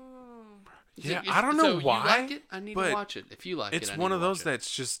one. Yeah, I don't know why. You like it? I need but to watch it. If you like It's it, one of those that's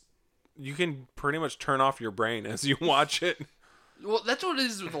just you can pretty much turn off your brain as you watch it. Well, that's what it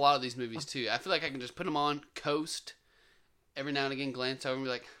is with a lot of these movies too. I feel like I can just put them on, coast, every now and again, glance over and be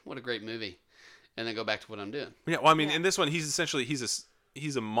like, "What a great movie," and then go back to what I'm doing. Yeah, well, I mean, in this one, he's essentially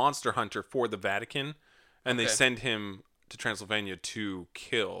he's a monster hunter for the Vatican, and they Okay. send him to Transylvania to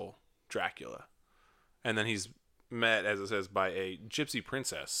kill Dracula, and then he's met, as it says, by a gypsy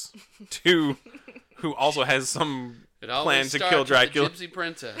princess, who also has some It always plan to starts kill with the Dracula. Gypsy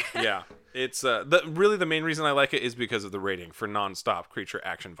Princess. Yeah, it's the main reason I like it is because of the rating for non-stop creature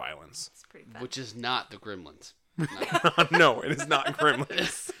action violence. It's pretty fun. Which is not the Gremlins. No, it is not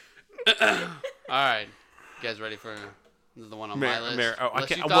Gremlins. All right, you guys ready for the one on my list? I Unless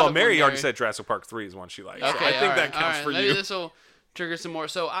you can't. thought Well, of Mary one, already said Jurassic Park 3 is one she likes. Okay, So I think all that right, counts all right. for Maybe you. this will trigger some more.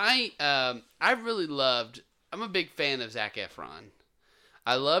 So I really loved. I'm a big fan of Zac Efron.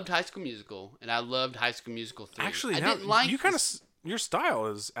 I loved High School Musical, and I loved High School Musical 3. Actually, I now, didn't like you kind of this- your style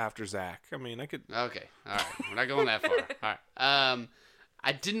is after Zach. I mean, I could. Okay, all right. We're not going that far. All right.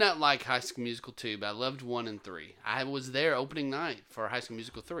 I did not like High School Musical 2, but I loved 1 and 3. I was there opening night for High School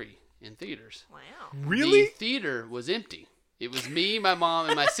Musical 3 in theaters. Wow. Really? The theater was empty. It was me, my mom,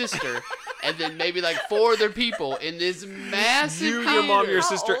 and my sister, and then maybe like 4 other people in this massive You, theater. your mom, your How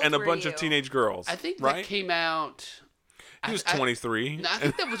sister, old and a were bunch of you? teenage girls. I think right. that came out. He was I- 23. No, I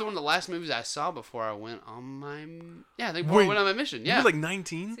think that was one of the last movies I saw before I went on my. Yeah, I think before Wait, I went on my mission. You Yeah. were like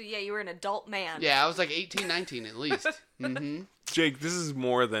 19. So yeah, you were an adult man. Yeah, I was like 18, 19 at least. Mm-hmm. Jake, this is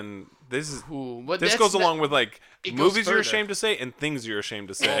more than this is. Ooh, but This that's goes not- along with like it goes movies you're further. ashamed to say and things you're ashamed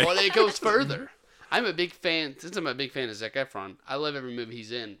to say. Well, it goes further. I'm a big fan. Since I'm a big fan of Zac Efron, I love every movie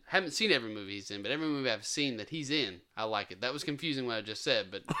he's in. Haven't seen every movie he's in, but every movie I've seen that he's in, I like it. That was confusing what I just said,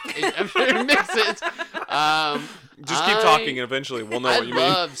 but I'm sure it makes sense. Just keep talking, and eventually we'll know I what you mean.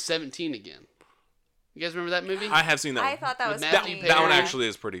 love 17 Again. You guys remember that movie? I have seen that. I one. thought that With was Matthew funny. Perry. That one Yeah. actually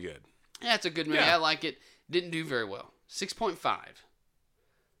is pretty good. Yeah, it's a good movie. Yeah. I like it. Didn't do very well. 6.5.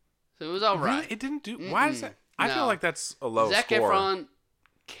 So it was all right. Really? It didn't do. Why is that? I No. feel like that's a low Zac score. Efron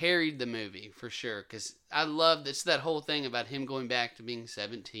carried the movie for sure because I love this that whole thing about him going back to being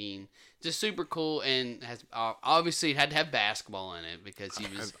 17. Just super cool and has obviously had to have basketball in it because he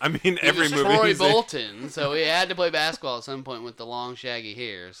was. I mean, He every was movie. Troy he's in- Bolton, so he had to play basketball at some point with the long shaggy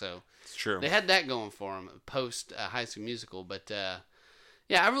hair. So It's true. they had that going for him post High School Musical. But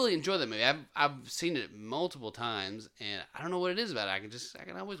yeah, I really enjoy that movie. I've seen it multiple times, and I don't know what it is about it. I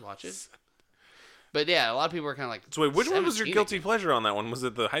can always watch it. But yeah, a lot of people are kind of like. So wait, which one was your 17 guilty again. pleasure on that one? Was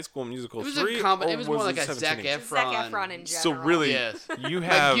it the High School Musical It was 3? a comedy. or It was more was like it a Zac 17? Efron. Zac Efron in general. So really, Yes. you My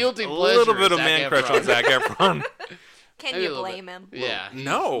have guilty a little pleasure bit is of Zac man crush Efron. on Zac Efron. Can Maybe a you little blame bit. him? Yeah.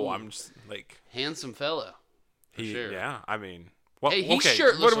 No, I'm just like Handsome fellow. sure. Yeah, I mean, well, Hey, he's okay.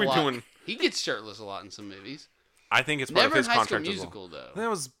 shirtless What are we a lot. doing? He gets shirtless a lot in some movies. I think it's part Never of in his High School contract as well. Musical though. That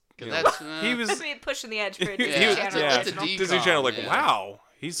was 'Cause you know, that's, he was I mean, pushing the edge for a he Disney was- Channel yeah, that's a original. decom, Disney Channel like yeah. wow,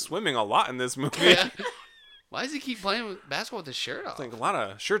 he's swimming a lot in this movie. Yeah. Why does he keep playing with basketball with his shirt off? Like a lot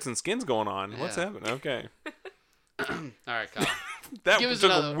of shirts and skins going on. What's Yeah. happening? Okay, All right, Kyle. that Give us took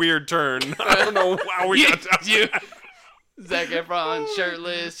another a one. weird turn. I don't know how we got to you. Zac Efron,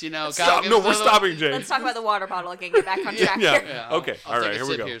 shirtless, Kyle, Stop! give No, us we're another- stopping, James. Let's talk about the water bottle again. Get back on track Yeah. here. Yeah, Okay, I'll all take right, a here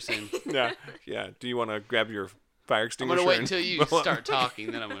we sip go. Here soon. yeah. Do you want to grab your fire I'm extinguisher? gonna wait and until you blow up? start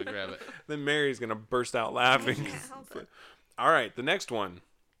talking, then I'm gonna grab it. Then Mary's gonna burst out laughing. All right, the next one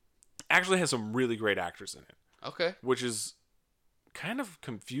actually has some really great actors in it, Okay. which is kind of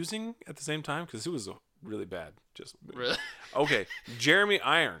confusing at the same time because it was really bad. Just Really? okay. Jeremy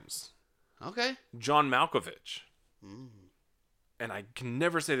Irons, Okay. John Malkovich, and I can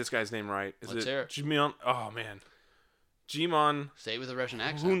never say this guy's name right. Is Let's it hear it. Jimon? Oh man, Jimon Say it with a Russian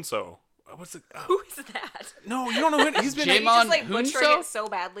accent. Hunso. What's it? Who is that? No, you don't know who. He's been. Jamon Are you just like Hunso? butchering it so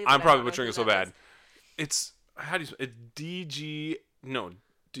badly? that I'm I probably don't know butchering who it so that bad. is? It's how do you? It's DG. No,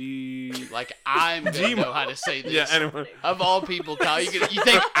 D. Like I'm gonna Gmo. know how to say this. Yeah. Anyway. Of all people, Kyle, you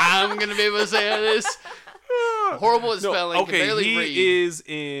think I'm gonna be able to say this? Horrible at spelling. Can Okay, barely he read. is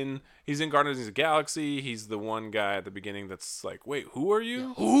in He's in Guardians of the Galaxy. He's the one guy at the beginning that's like, wait, who are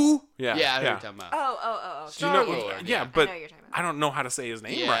you? Who? Yeah. Yeah, I know what you're talking about. Oh. Do you know? Star-Lord, Yeah, I but know what you're talking about. I don't know how to say his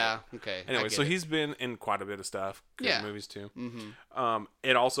name Yeah, right. okay. I Anyway, get so it. he's been in quite a bit of stuff. Good Yeah. movies too. Mm-hmm.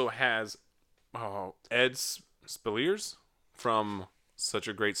 It also has Ed Spilliers from such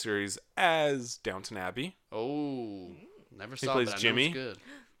a great series as Downton Abbey. Oh, never saw plays it, but I Jimmy. know it's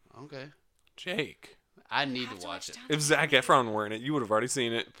good. Okay. Jake. I need to watch it. If Zac Efron were in it, you would have already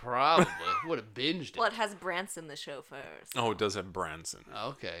seen it. Probably. Would have binged it. Well, it has Branson the chauffeur. So. Oh, it does have Branson.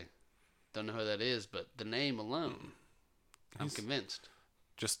 Okay. Don't know who that is, but the name alone, I'm convinced.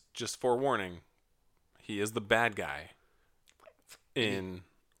 Just forewarning, he is the bad guy in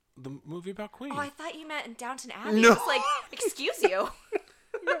the movie about Queen. Oh, I thought you meant in Downton Abbey. No. I was like, excuse you.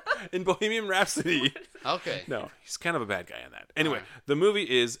 In Bohemian Rhapsody. Okay. No, he's kind of a bad guy in that. Anyway, Alright. the movie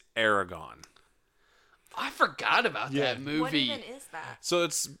is Aragon. I forgot about Yeah. that movie. What even is that? So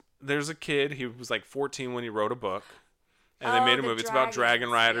there's a kid. He was like 14 when he wrote a book, and they Oh, made a the movie. It's about dragon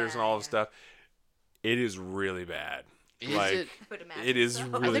dragons. riders Yeah, and all this yeah. stuff. It is really bad. Is like it? I would imagine it is so.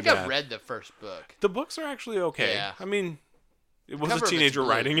 really I think bad. I've read the first book. The books are actually okay. Yeah. I mean, it was cover a of it's teenager blue.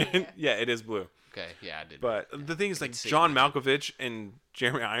 writing it. Yeah. Yeah, it is blue. Okay, yeah, I did. But the thing is, like, see John it. Malkovich and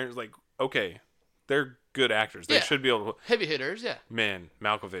Jeremy Irons, like, okay, they're good actors. They Yeah. should be able to. Heavy hitters, yeah. Man,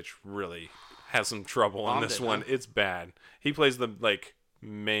 Malkovich really has some trouble on Bombed this it, one. huh? It's bad. He plays the, like,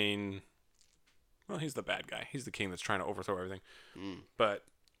 main. Well, he's the bad guy. He's the king that's trying to overthrow everything. Mm. But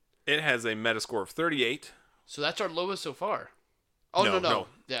it has a Metascore of 38. So that's our lowest so far. Oh No, no. no.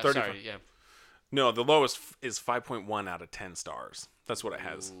 Yeah, 35. sorry. Yeah. No, the lowest is 5.1 out of 10 stars. That's what it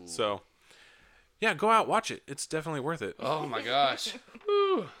has. Ooh. So, yeah, go out, watch it. It's definitely worth it. Oh my gosh.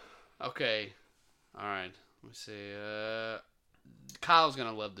 Whew. Okay. All right. Let me see. Kyle's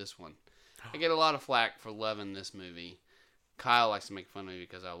gonna love this one. I get a lot of flack for loving this movie. Kyle likes to make fun of me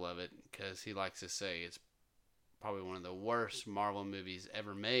because I love it, because he likes to say it's probably one of the worst Marvel movies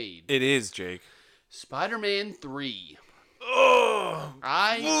ever made. It is, Jake. Spider-Man 3. Oh,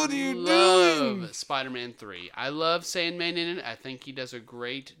 I What are you love doing? Spider-Man 3. I love Sandman in it. I think he does a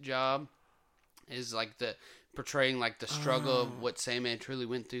great job. Is like the portraying like the struggle of what Sandman truly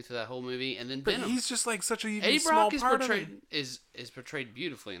went through that whole movie, and then but Venom. he's just like such a even Eddie small Brock is part of it. portrayed is portrayed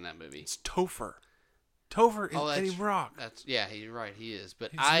beautifully in that movie. It's Topher. Topher is Oh, that's- Eddie Brock. That's you're right, he is.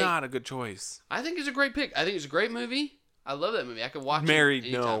 But He's I not a good choice. think it's a great pick. I think it's a great movie. I love that movie. I could watch Married, it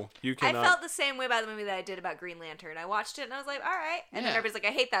anytime. no, you I cannot. felt the same way about the movie that I did about Green Lantern. I watched it and I was like, all right. And then Yeah. everybody's like,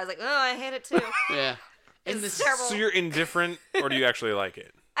 I hate that. I was like, oh, I hate it too. Yeah. And It's this terrible. So you're indifferent, or do you actually like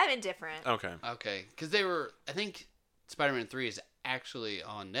it? I'm indifferent. Okay. Okay, because I think Spider-Man 3 is actually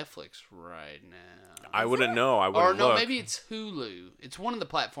on Netflix right now. I wouldn't know. I Or wouldn't no, look. maybe it's Hulu. It's one of the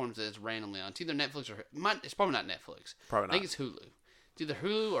platforms that it's randomly on. It's either Netflix or it's probably not Netflix. Probably I think not. it's Hulu. It's either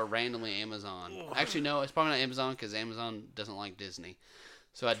Hulu or randomly Amazon. Actually, no, it's probably not Amazon because Amazon doesn't like Disney.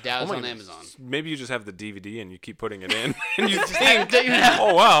 So I doubt it's my on goodness. Amazon. Maybe you just have the DVD and you keep putting it in, and you Just think, take it out.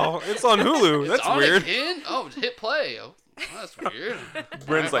 "Oh wow, it's on Hulu. It's That's on weird." Again? Oh, hit play. Oh, that's weird.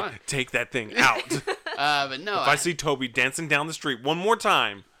 Brent's Alright, like, "Take that thing out." if but no, I see Toby dancing down the street one more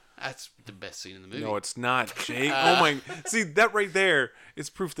time, that's the best scene in the movie. no, it's not, Jake. Oh my! See that right there is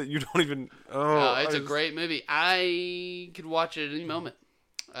proof that you don't even. Oh, It's I a just- great movie. I could watch it at any moment.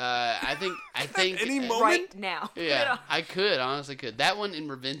 I think Any moment? Right now. Yeah, I could honestly could. That one and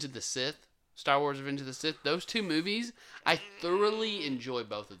Revenge of the Sith, Star Wars: Revenge of the Sith. Those two movies, I thoroughly enjoy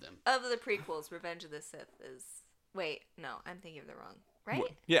both of them. Of the prequels, Revenge of the Sith is. Wait, no, I'm thinking of the wrong. Right?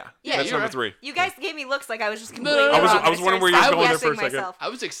 Yeah, Yeah, that's you're number right. 3. You guys gave me looks like I was just no, completely no. wrong. I was wondering where started you were going there for a second-guessing second. myself. I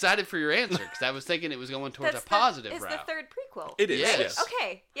was excited for your answer because I was thinking it was going towards That's a positive It's route. the third prequel. It is. Yes. Yes.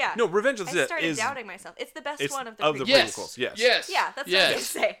 Okay, yeah. No, Revenge of the I Sith started is. doubting myself. It's the best it's one of the of the prequels. yes. prequels, yes. Yes. Yeah, that's yes. what I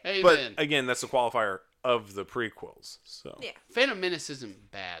was gonna say. Amen. But again, that's the qualifier of the prequels. So Yeah. Phantom Menace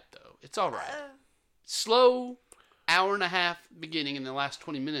isn't bad though. It's all right. Uh, Slow, hour and a half beginning, and the last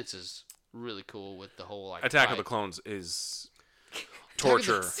 20 minutes is really cool with the whole like Attack of fight. the Clones is Attack of the-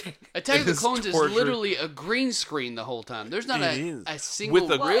 torture. Attack of the It is Clones is torture. literally a green screen the whole time. There's not It is. a single With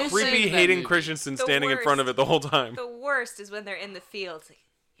the real Well, scene creepy in that Hayden movie. Christensen The standing in front of worst. it the whole time. the worst is when they're in the field. It's like,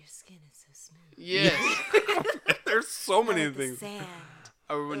 your skin is so smooth. Yes. There's so many Like the things. sand.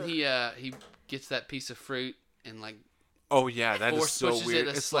 Or when he gets that piece of fruit and like Oh yeah, that is force so pushes weird.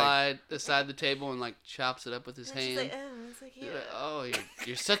 it It's like aside the table and like chops it up with his And she's hand. like, oh, it's like, You're yeah. like, oh,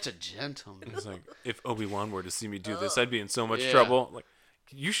 you're such a gentleman. it's like if Obi-Wan were to see me do this, I'd be in so much Yeah. trouble. Like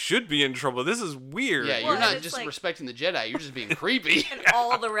you should be in trouble. This is weird. Yeah, Well, you're and not it's just like- respecting the Jedi. You're just being creepy. And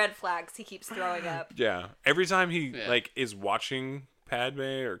all the red flags he keeps throwing up. Yeah. Every time he Yeah. like is watching Padme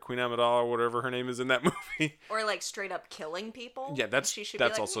or Queen Amidala or whatever her name is in that movie. Or like straight up killing people. Yeah, that's She should be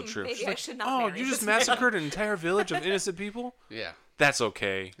like, also true. Maybe She's I like, should not oh, marry you just this man." massacred an entire village of innocent people? Yeah. That's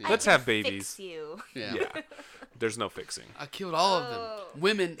okay. I Let's can have babies. Fix you. Yeah. Yeah. There's no fixing. I killed all of Oh. them.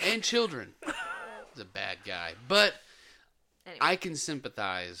 Women and children. He's a bad guy. But Anyway. I can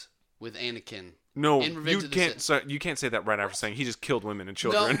sympathize with Anakin. No, In Revenge you of the can't. Sith. So, you can't say that right after saying he just killed women and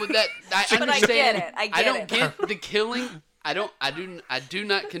children. No, but that I But I understand. get it. I don't get get the killing. I do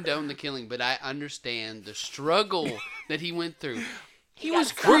not condone the killing, but I understand the struggle that he went through. He got was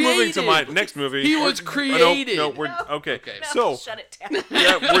stuck. We're created. moving to my next movie. He was Oh, created. No, we're okay. Okay. No, So shut it down.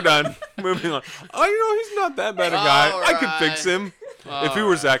 yeah, we're done. Moving on. Oh, you know he's not that bad a guy. All I could fix right. him. If he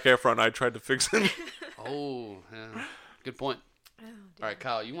were Zac Efron, I'd try to fix him. Oh, yeah. Good point. Oh, All right,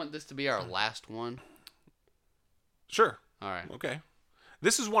 Kyle, you want this to be our last one? Sure. All right. Okay.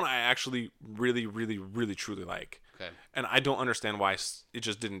 This is one I actually really, really, really, truly like. Okay. And I don't understand why it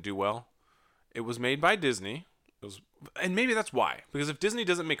just didn't do well. It was made by Disney. And maybe that's why. Because if Disney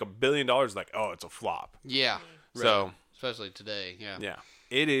doesn't make $1 billion, like, oh, it's a flop. Yeah. Right. So, especially today, yeah. yeah.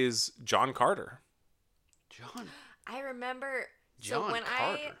 It is John Carter. John. I remember. John So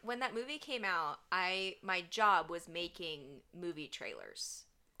Carter. when that movie came out, my job was making movie trailers.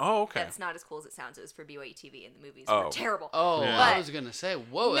 Oh, okay. That's not as cool as it sounds. It was for BYU TV, and the movies Oh. were terrible. Oh, Yeah. I But- was gonna say,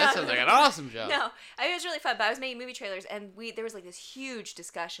 whoa, that No. sounds like an awesome job. No, I mean, it was really fun. But I was making movie trailers, and there was like this huge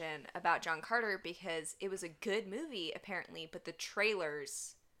discussion about John Carter because it was a good movie apparently, but the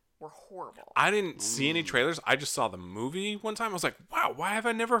trailers were horrible. I didn't see any trailers. I just saw the movie one time. I was like, wow, why have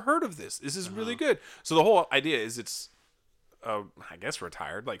I never heard of this? This is really good. So the whole idea is it's, I guess,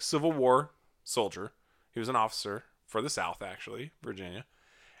 retired, like Civil War soldier. He was an officer for the South, actually, Virginia.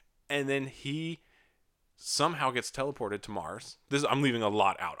 And then he somehow gets teleported to Mars. I'm leaving a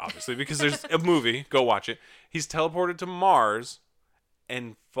lot out, obviously, because there's a movie. Go watch it. He's teleported to Mars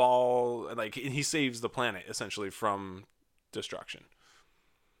and he saves the planet, essentially, from destruction.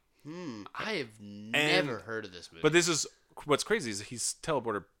 I have never heard of this movie. But this is what's crazy is he's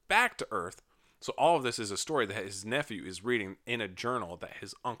teleported back to Earth. So all of this is a story that his nephew is reading in a journal that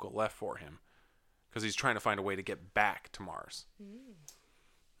his uncle left for him, because he's trying to find a way to get back to Mars.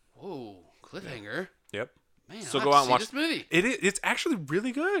 Whoa, cliffhanger. Yep. Man, So I'll go have out to and see watch this movie. It's actually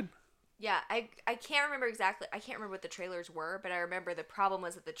really good. Yeah, I can't remember exactly. I can't remember what the trailers were, but I remember the problem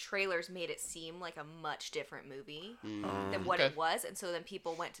was that the trailers made it seem like a much different movie than what okay. it was, and so then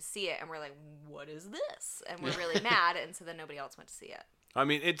people went to see it and were like, "What is this?" and we're really mad, and so then nobody else went to see it. I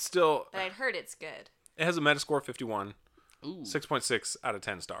mean, it's still But I'd heard it's good. it has a Metascore of 51, Ooh. 6.6 out of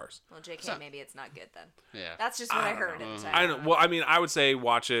 10 stars. Well, JK, So- maybe it's not good then. Yeah. That's just what I heard at the time. I don't. Well, I mean, I would say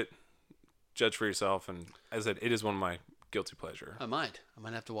watch it, judge for yourself, and as I said, it is one of my guilty pleasure. I might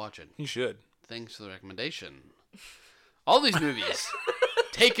have to watch it. You should. Thanks for the recommendation. All these movies,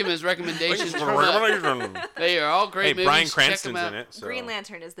 take them as recommendations from us. They are all great Hey, movies. Bryan Check Cranston's them out. in it. So. Green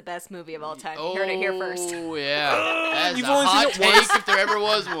Lantern is the best movie of all time. You heard it here first. Oh, yeah. That's You've a only seen hot it take once? if there ever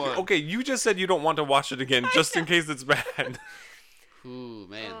was one. Okay, you just said you don't want to watch it again, just in case it's bad. Ooh,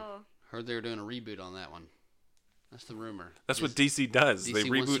 man. Oh. Heard they were doing a reboot on that one. That's the rumor. That's what DC does. DC They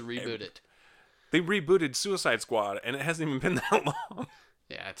wants reboot. to reboot it. They rebooted Suicide Squad, and it hasn't even been that long.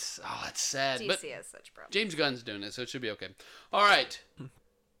 Yeah, it's sad. DC But has such problems. James Gunn's doing it, so it should be okay. All right.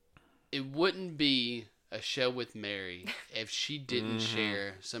 It wouldn't be a show with Mary if she didn't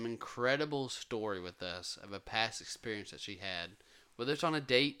share some incredible story with us of a past experience that she had, whether it's on a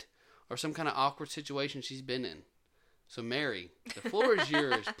date or some kind of awkward situation she's been in. So, Mary, the floor is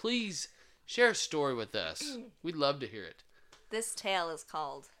yours. Please share a story with us. We'd love to hear it. This tale is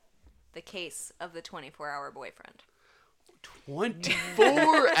called The Case of the 24-Hour Boyfriend.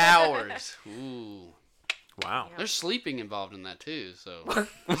 24 hours. Ooh. Wow. There's sleeping involved in that, too, so.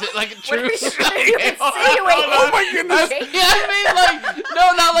 Is it like a true... What are you insinuating? Oh my goodness. Yeah, I mean, like,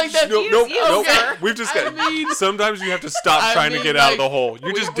 no, not like that. Nope, Excuse nope, you, nope. sir. We've just I got. mean- Sometimes you have to stop I trying mean, to get out of like, the hole.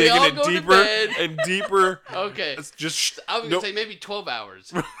 You're just we all digging go it to deeper bed. and deeper. Okay. It's just. I was going nope. to say maybe 12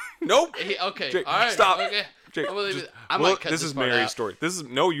 hours. Nope. Okay, Jake, all right. stop. Okay. Jake, I'm gonna leave just- it. I might well, cut this this is part Mary's out. story. This is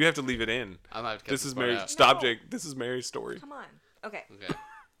no. You have to leave it in. I might have to cut This this is part Mary. out. Stop, No. Jake. This is Mary's story. Come on. Okay. Okay.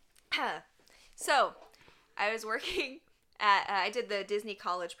 So, I was working at, I did the Disney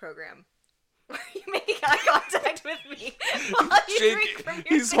College program. Were you making eye contact with me while you drink Jake, from your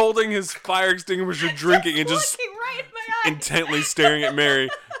he's holding his fire extinguisher, drinking, and just looking right in my eye. intently staring at Mary.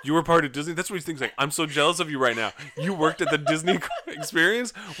 You were part of Disney. That's what he thinks. Like, I'm so jealous of you right now. You worked at the Disney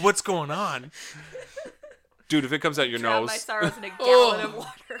experience. What's going on, dude? If it comes out your Drown my nose, sorrows in a gallon of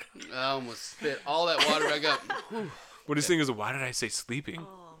water. I almost spit all that water back up. Whew. what he's saying is, why did I say sleeping?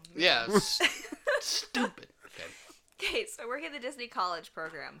 Oh, Yeah, stupid. Okay. Okay, so I work at the Disney College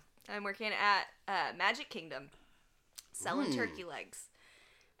program. I'm working at Magic Kingdom, selling turkey legs.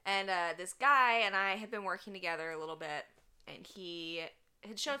 And this guy and I had been working together a little bit, and he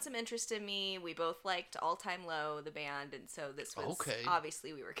had shown some interest in me. We both liked All Time Low, the band, and so this was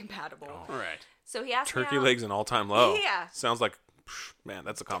obviously we were compatible. All right. So he asked Turkey me out. legs and All Time Low. Yeah. Sounds like, man,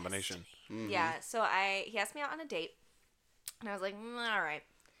 that's a combination. Yeah, so he asked me out on a date, and I was like, all right.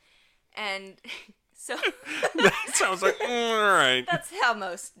 And so That sounds like, all right. that's how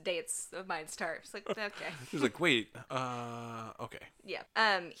most dates of mine start. It's like, okay. He's like, wait, okay. Yeah.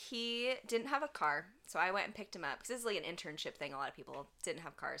 He didn't have a car, so I went and picked him up. Because this is like an internship thing. A lot of people didn't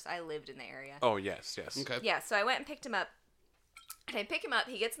have cars. I lived in the area. Oh, yes. Okay. Yeah, so I went and picked him up. And I pick him up.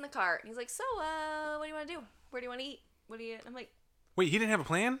 He gets in the car. And he's like, so, what do you want to do? Where do you want to eat? What do you... I'm like, Wait, he didn't have a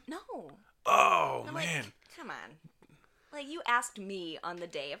plan? no. Oh, I'm man. like, come on. Like, you asked me on the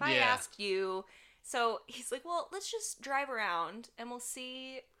day. If I Yeah. asked you... So he's like, well, let's just drive around and we'll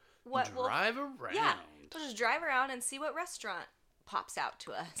see what we'll... Drive around. Yeah, we'll just drive around and see what restaurant pops out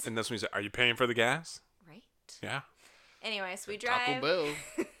to us. And that's when he said, are you paying for the gas? Right? Yeah. Anyway, so we Taco drive... Bell.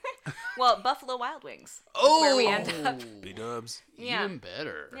 Well, Buffalo Wild Wings. Oh, where we end up. B-dubs. Yeah. Even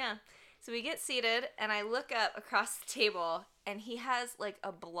better. Yeah. So we get seated, and I look up across the table, and he has, like,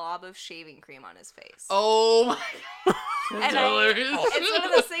 a blob of shaving cream on his face. Oh my god. And That's hilarious. it's one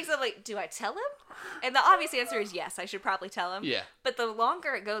of those things of, like, do I tell him? And the obvious answer is yes, I should probably tell him. Yeah. But the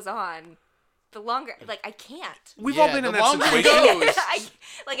longer it goes on, the longer, like, I can't. We've Yeah, all been the in that longer it situation. goes.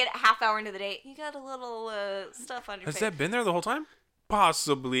 Like, a half hour into the date, you got a little stuff on your Has face. that been there the whole time?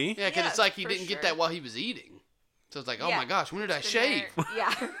 Possibly. Yeah, because Yeah, it's like he for didn't get sure. that while he was eating. So it's like, oh Yeah. my gosh, when did I Been shave? there.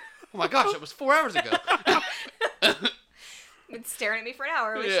 Yeah. Oh my gosh, that was 4 hours ago. Been staring at me for an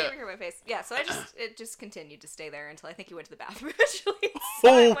hour with Yeah. shaving cream on my face. Yeah, so it just continued to stay there until I think he went to the bathroom eventually.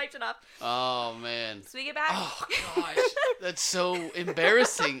 So I wiped it off. Oh man. So we get back. Oh gosh, that's so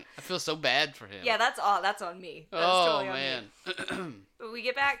embarrassing. I feel so bad for him. Yeah, that's on me. That's Oh totally on me. man. But we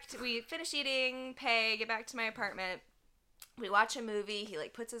get back we finish eating, pay, get back to my apartment. We watch a movie. He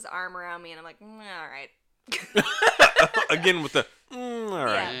like puts his arm around me, and I'm like, all right. Again with the, all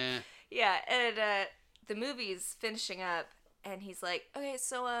right. Eh. Yeah, and the movie's finishing up, and he's like, okay,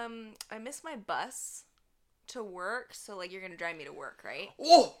 so I missed my bus to work, so like you're gonna drive me to work, right?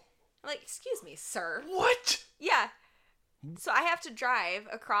 Oh, I'm like, excuse me, sir. what? Yeah. So I have to drive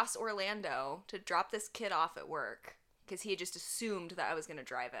across Orlando to drop this kid off at work because he had just assumed that I was gonna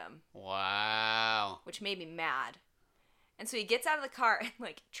drive him, Wow. which made me mad. And so he gets out of the car and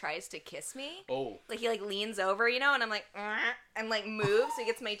like tries to kiss me. Oh. Like he like leans over, you know, and I'm like, and like moves, so he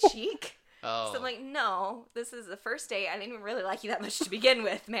gets my cheek. Oh. So I'm like, no, this is the first date. I didn't even really like you that much to begin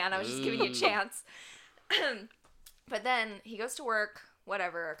with, man. I was just giving you a Ooh. chance. But then he goes to work,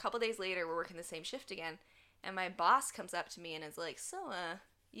 whatever. A couple days later, we're working the same shift again. And my boss comes up to me and is like, so, I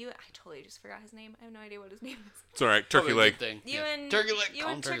totally just forgot his name. I have no idea what his name is. It's all right. Turkey Probably a leg. good thing. You Yeah. and turkey leg. You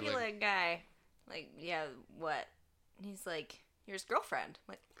Call and him turkey leg guy. Like, yeah, what? And he's like, you're his girlfriend.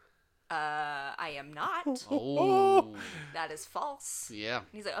 I'm like, I am not. Oh. That is false. Yeah. And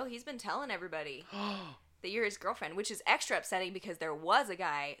he's like, oh, he's been telling everybody that you're his girlfriend, which is extra upsetting because there was a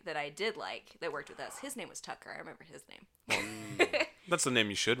guy that I did like that worked with us. His name was Tucker. I remember his name. That's the name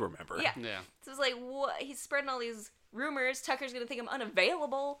you should remember. Yeah. Yeah. So it's like, what? He's spreading all these rumors. Tucker's gonna think I'm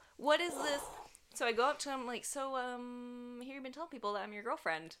unavailable. What is this? So I go up to him like, so I hear you've been telling people that I'm your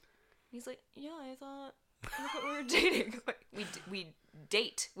girlfriend. And he's like, yeah, I thought we were dating. I'm like, we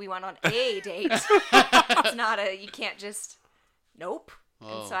date. We went on a date. It's not you can't just, nope.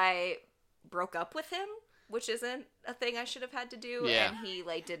 Oh. And so I broke up with him, which isn't a thing I should have had to do. Yeah. And he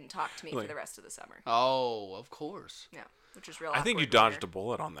like didn't talk to me for the rest of the summer. Oh, of course. Yeah, which was real. I think you awkward dodged later. a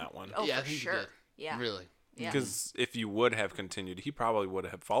bullet on that one. Oh, Yeah, I for think you sure. did. Yeah. Really. Yeah. Because if you would have continued, he probably would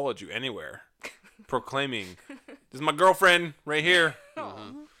have followed you anywhere, proclaiming, "This is my girlfriend right here."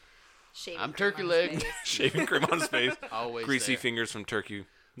 Shaving I'm cream turkey on his leg. face. Shaving cream on his face, Always greasy there. fingers from turkey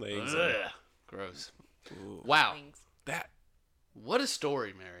legs. Ugh. Gross. Wow. Wings. That What a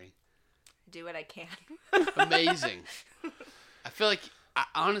story, Mary. Do what I can. Amazing. I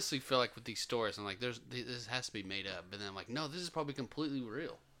honestly feel like with these stories, I'm like, this has to be made up. But then I'm like, no, this is probably completely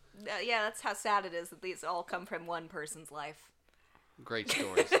real. Yeah, that's how sad it is that these all come from one person's life. Great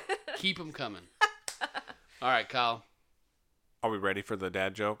stories. Keep them coming. All right, Kyle. are we ready for the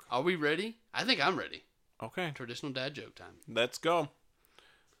dad joke? Are we ready? I think I'm ready. Okay, Traditional dad joke time. let's go,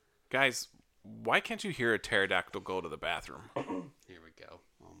 guys. Why can't you hear a pterodactyl go to the bathroom? Here we go.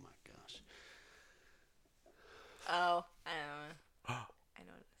 Oh my gosh. Oh, I don't know. I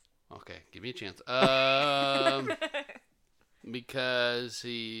know what Okay, give me a chance. Because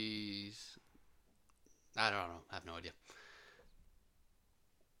he's I don't know. I have no idea.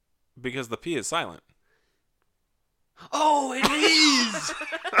 Because the P is silent. Oh, it is!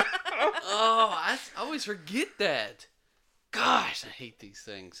 Oh, I always forget that. Gosh, I hate these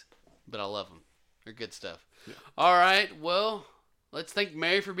things. But I love them. They're good stuff. Yeah. All right, well, let's thank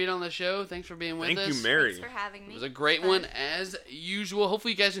Mary for being on the show. Thanks for being with us. Thank you, Mary. Thanks for having me. It was a great one, as usual.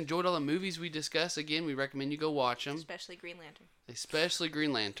 Hopefully you guys enjoyed all the movies we discussed. Again, we recommend you go watch them. Especially Green Lantern. Especially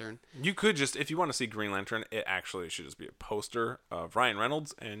Green Lantern. You could just, if you want to see Green Lantern, it actually should just be a poster of Ryan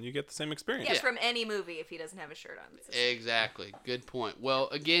Reynolds, and you get the same experience. Yes, from any movie if he doesn't have a shirt on. Exactly. Good point. Well,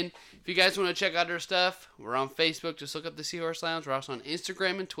 again, if you guys want to check out our stuff, we're on Facebook. Just look up the Seahorse Lounge. We're also on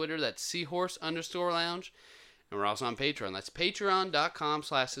Instagram and Twitter. That's Seahorse_Lounge. And we're also on Patreon. That's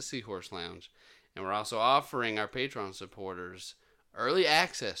patreon.com/the Seahorse Lounge. And we're also offering our Patreon supporters early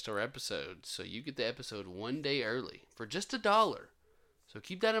access to our episodes. So you get the episode one day early for just $1. So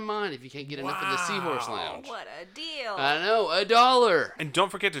keep that in mind if you can't get enough of the Seahorse Lounge. What a deal. I know, $1. And don't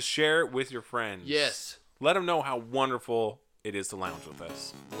forget to share it with your friends. Yes. Let them know how wonderful it is to lounge with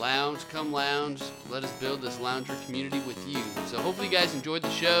us. Lounge, come lounge. Let us build this lounger community with you. So hopefully you guys enjoyed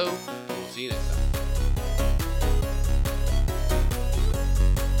the show. We'll see you next time.